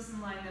your heels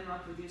and line them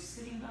up with your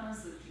sitting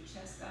bones. Lift your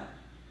chest up.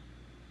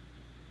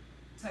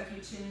 Tuck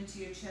your chin into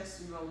your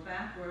chest and roll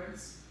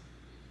backwards.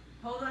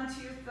 Hold on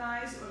to your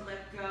thighs or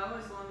let go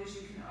as long as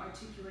you can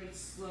articulate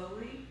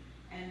slowly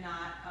and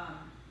not,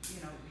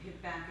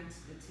 hit back into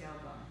the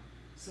tailbone.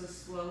 So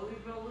slowly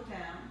roll it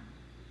down.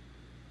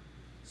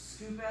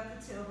 Scoop out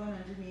the tailbone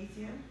underneath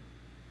you.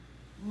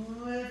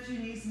 Lift your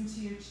knees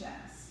into your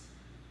chest.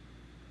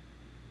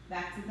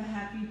 Back to the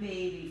happy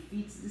baby.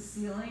 Feet to the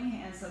ceiling,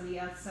 hands on the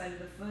outside of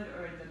the foot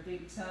or the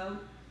big toe.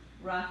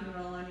 Rock and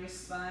roll on your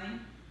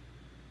spine.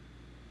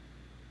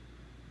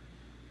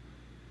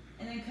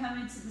 And then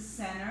come into the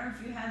center.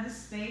 If you have the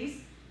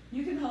space,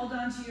 you can hold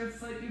on to your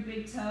foot, your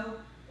big toe,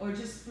 or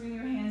just bring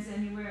your hands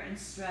anywhere and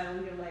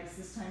straddle your legs.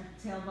 This time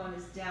the tailbone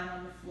is down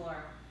on the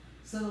floor.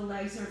 So the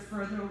legs are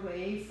further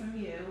away from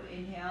you.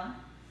 Inhale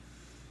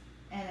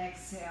and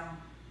exhale.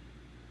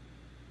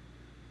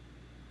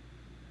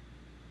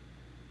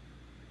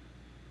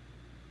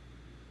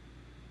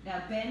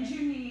 Now bend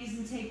your knees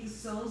and take the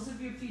soles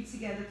of your feet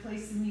together.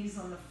 Place the knees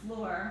on the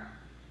floor.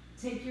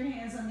 Take your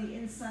hands on the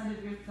inside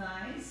of your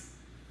thighs.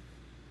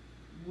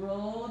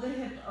 Roll the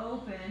hip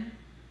open.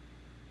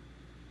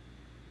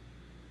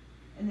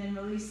 And then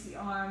release the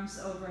arms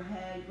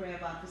overhead.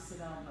 Grab opposite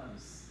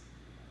elbows.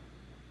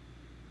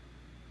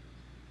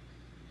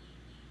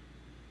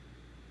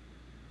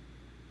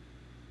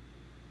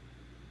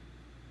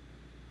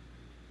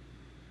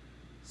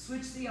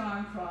 Switch the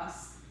arm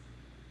cross.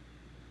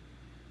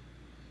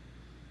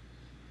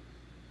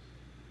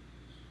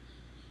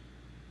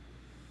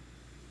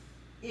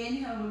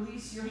 Inhale,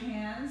 release your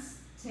hands.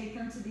 Take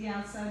them to the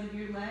outside of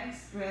your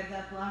legs. Grab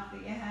that block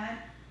that you had.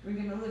 We're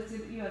going to lift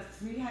it. You have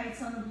 3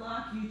 heights on the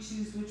block. You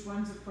choose which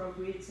one's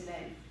appropriate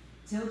today.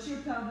 Tilt your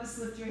pelvis,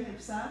 lift your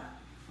hips up,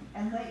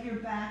 and let your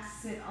back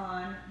sit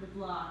on the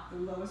block, the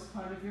lowest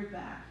part of your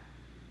back.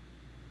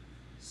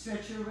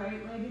 Stretch your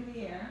right leg in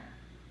the air.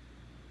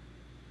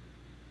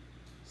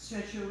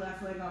 Stretch your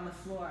left leg on the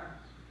floor.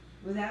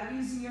 Without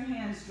using your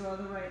hands, draw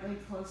the right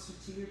leg closer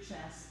to your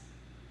chest.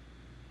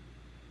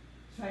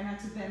 Try not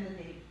to bend the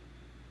knee.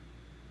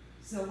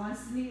 So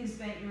once the knee is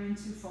bent, you're in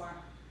too far.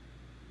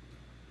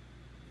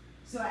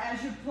 So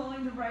as you're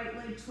pulling the right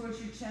leg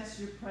towards your chest,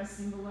 you're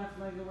pressing the left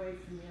leg away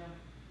from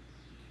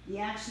you. The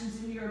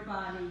action's in your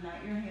body,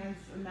 not your hands,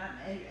 or not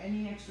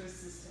any extra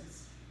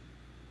assistance.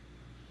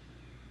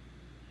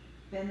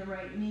 Bend the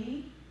right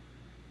knee.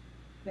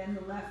 Bend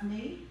the left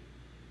knee.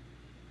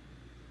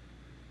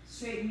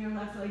 Straighten your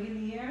left leg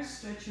in the air.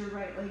 Stretch your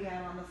right leg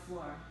out on the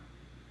floor.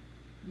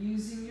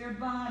 Using your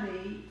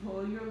body,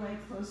 pull your leg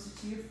closer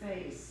to your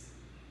face.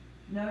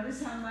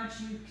 Notice how much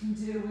you can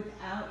do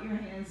without your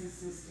hands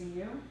assisting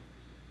you.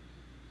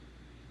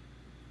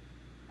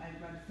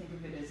 I'd rather think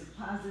of it as a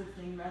positive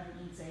thing rather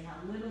than say how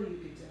little you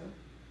could do.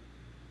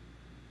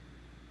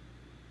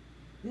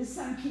 This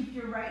time, keep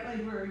your right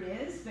leg where it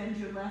is, bend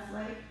your left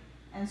leg,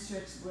 and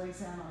stretch the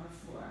legs out on the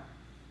floor.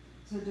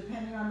 So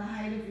depending on the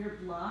height of your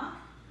block,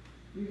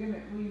 you're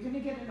gonna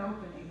get an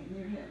opening in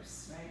your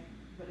hips, right?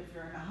 But if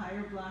you're in a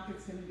higher block,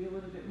 it's going to be a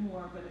little bit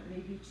more, but it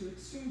may be too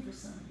extreme for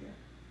some of you.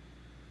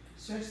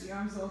 Stretch the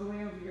arms all the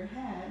way over your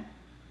head.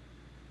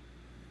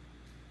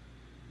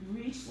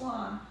 Reach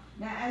long.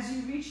 Now, as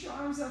you reach your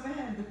arms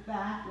overhead, the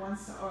back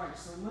wants to arch.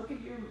 So look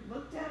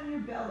down your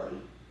belly.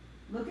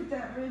 Look at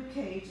that rib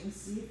cage and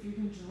see if you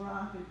can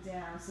drop it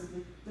down so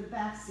the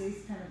back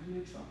stays kind of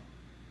neutral.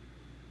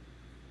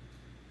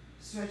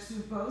 Stretch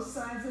through both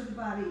sides of the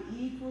body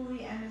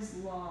equally and as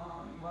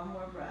long. One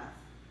more breath.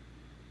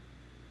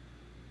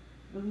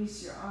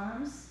 Release your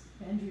arms,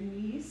 bend your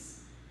knees.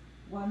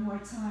 One more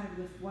time,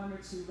 lift 1 or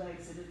 2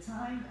 legs at a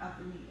time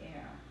up in the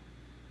air.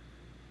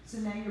 So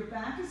now your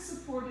back is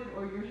supported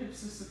or your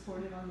hips are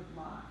supported on the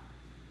block.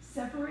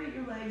 Separate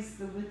your legs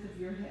the width of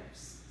your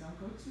hips. Don't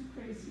go too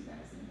crazy,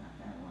 guys, they're not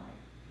that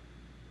wide.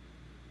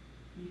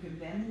 You can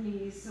bend the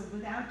knees, so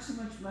without too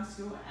much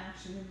muscular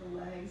action in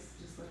the legs,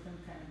 just let them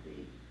kind of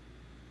be.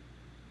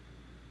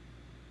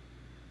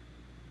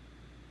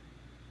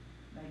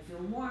 Might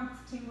feel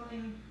warmth,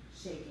 tingling,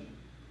 shaking.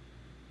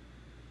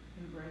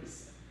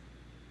 Embrace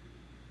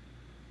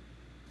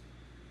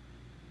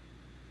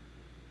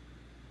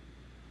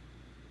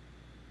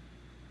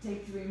it.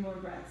 Take 3 more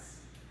breaths.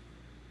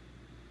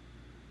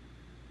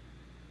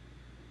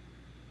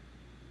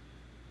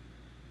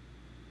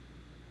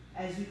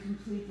 As you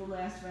complete the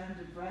last round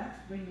of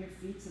breath, bring your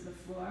feet to the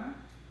floor.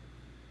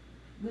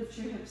 Lift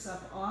your hips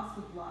up off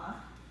the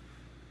block.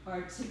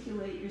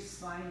 Articulate your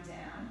spine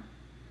down.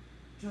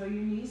 Draw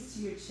your knees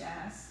to your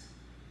chest.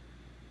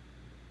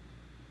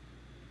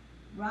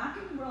 Rock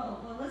and roll.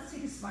 Well, let's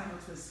take a spinal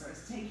twist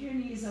first. Take your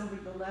knees over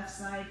to the left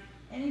side.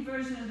 Any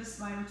version of a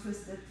spinal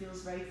twist that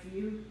feels right for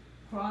you.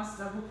 Cross,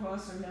 double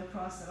cross, or no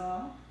cross at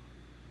all.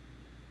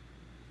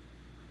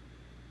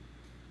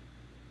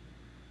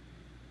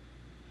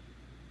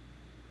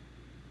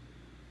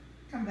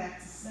 Come back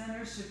to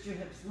center. Shift your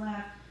hips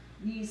left.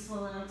 Knees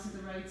flow out to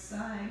the right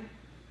side.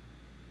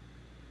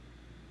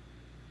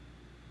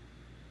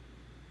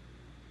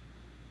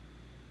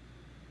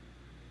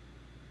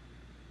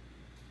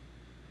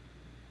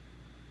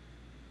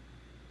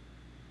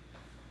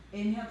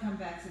 Inhale, come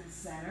back to the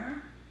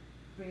center.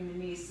 Bring the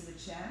knees to the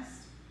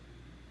chest.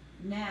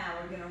 Now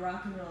we're going to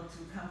rock and roll to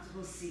a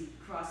comfortable seat,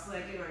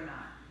 cross-legged or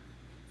not.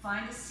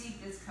 Find a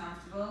seat that's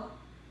comfortable.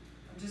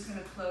 I'm just going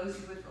to close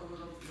you with a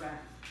little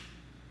breath.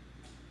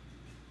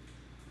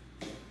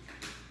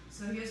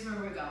 So here's where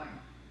we're going.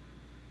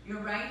 Your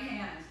right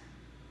hand,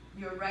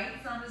 your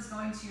right thumb is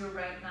going to your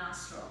right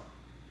nostril.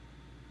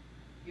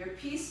 Your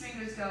peace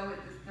fingers go with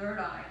the third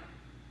eye.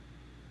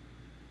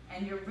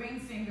 And your ring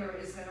finger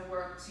is going to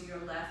work to your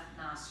left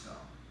nostril.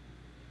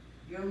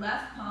 Your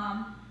left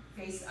palm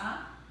face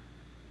up.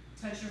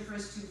 Touch your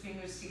first two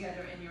fingers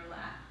together in your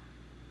lap.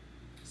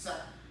 So,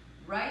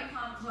 right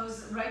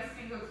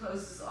finger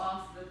closes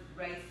off the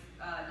right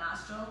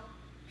nostril.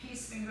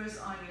 Peace fingers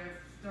on your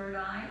third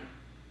eye.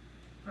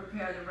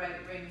 Prepare the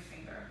right ring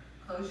finger.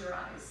 Close your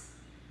eyes.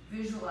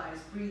 Visualize.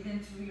 Breathe in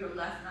through your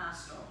left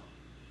nostril.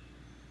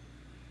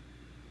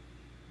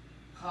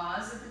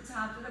 Pause at the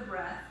top of the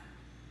breath.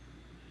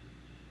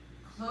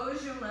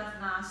 Close your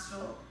left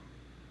nostril.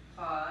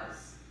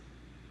 Pause.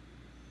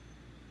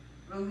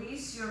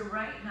 Release your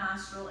right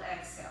nostril.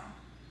 Exhale.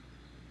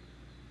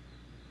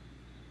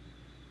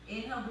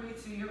 Inhale, breathe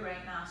through your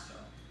right nostril.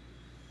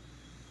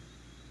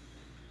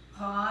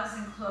 Pause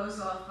and close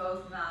off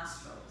both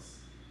nostrils.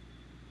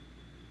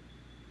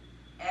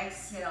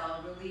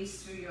 Exhale,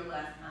 release through your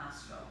left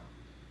nostril.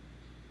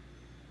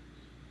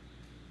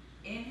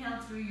 Inhale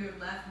through your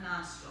left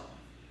nostril.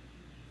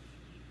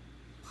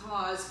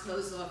 Pause,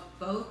 close off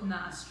both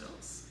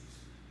nostrils.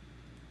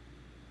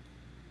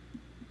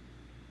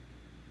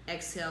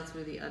 Exhale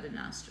through the other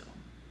nostril.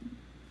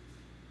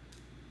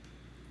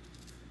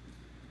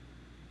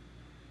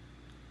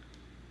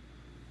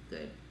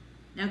 Good.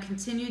 Now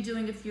continue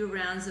doing a few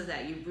rounds of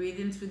that. You breathe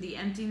in through the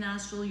empty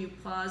nostril, you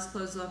pause,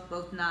 close off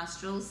both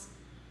nostrils.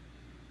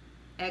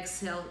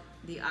 Exhale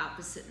the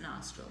opposite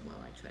nostril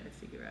while I try to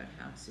figure out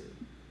how to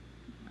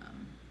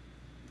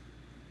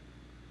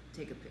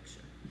take a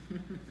picture.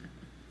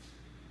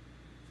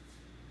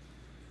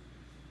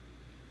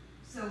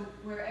 So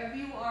wherever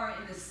you are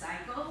in the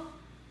cycle,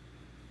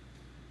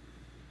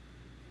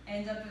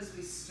 end up as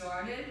we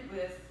started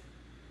with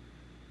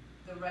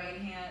the right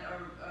hand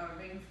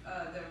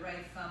the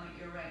right thumb at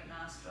your right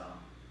nostril.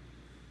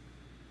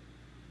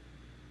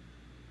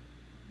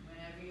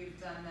 Whenever you've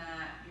done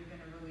that, you're going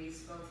to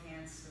release both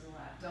hands to the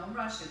left. Don't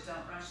rush it,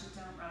 don't rush it,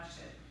 don't rush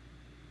it.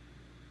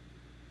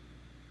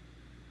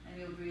 And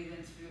you'll breathe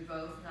in through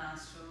both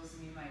nostrils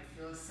and you might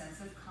feel a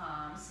sense of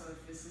calm. So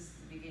if this is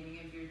the beginning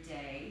of your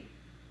day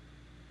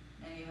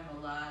and you have a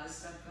lot of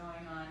stuff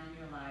going on in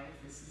your life,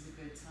 this is a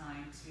good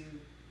time to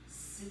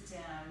sit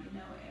down. You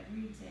know,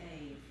 every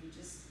day, if you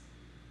just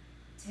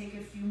take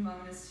a few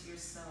moments to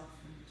yourself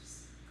and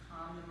just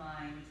calm the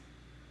mind,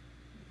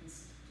 you can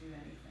do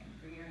anything.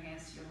 Bring your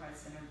hands to your heart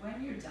center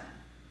when you're done.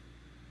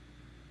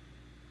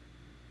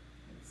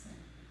 That's it.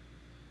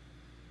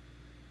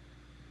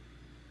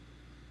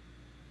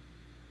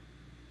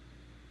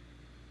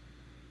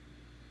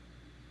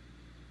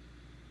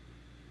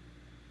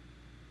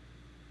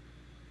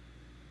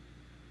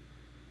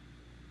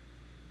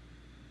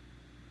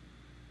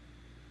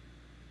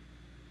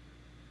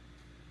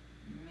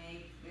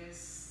 Make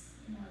this,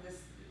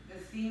 the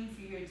theme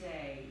for your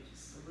day,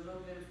 just a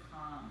little bit of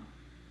calm.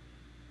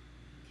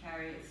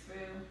 Carry it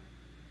through.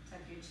 Tuck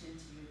your chin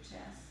to your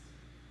chest.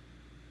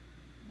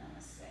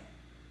 Namaste.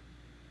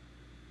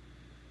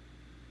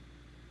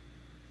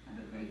 Have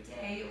a great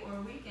day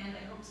or weekend.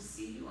 I hope to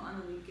see you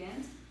on the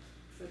weekend.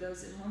 For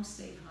those at home,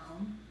 stay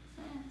home.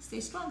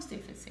 Stay strong, stay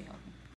fit, stay healthy.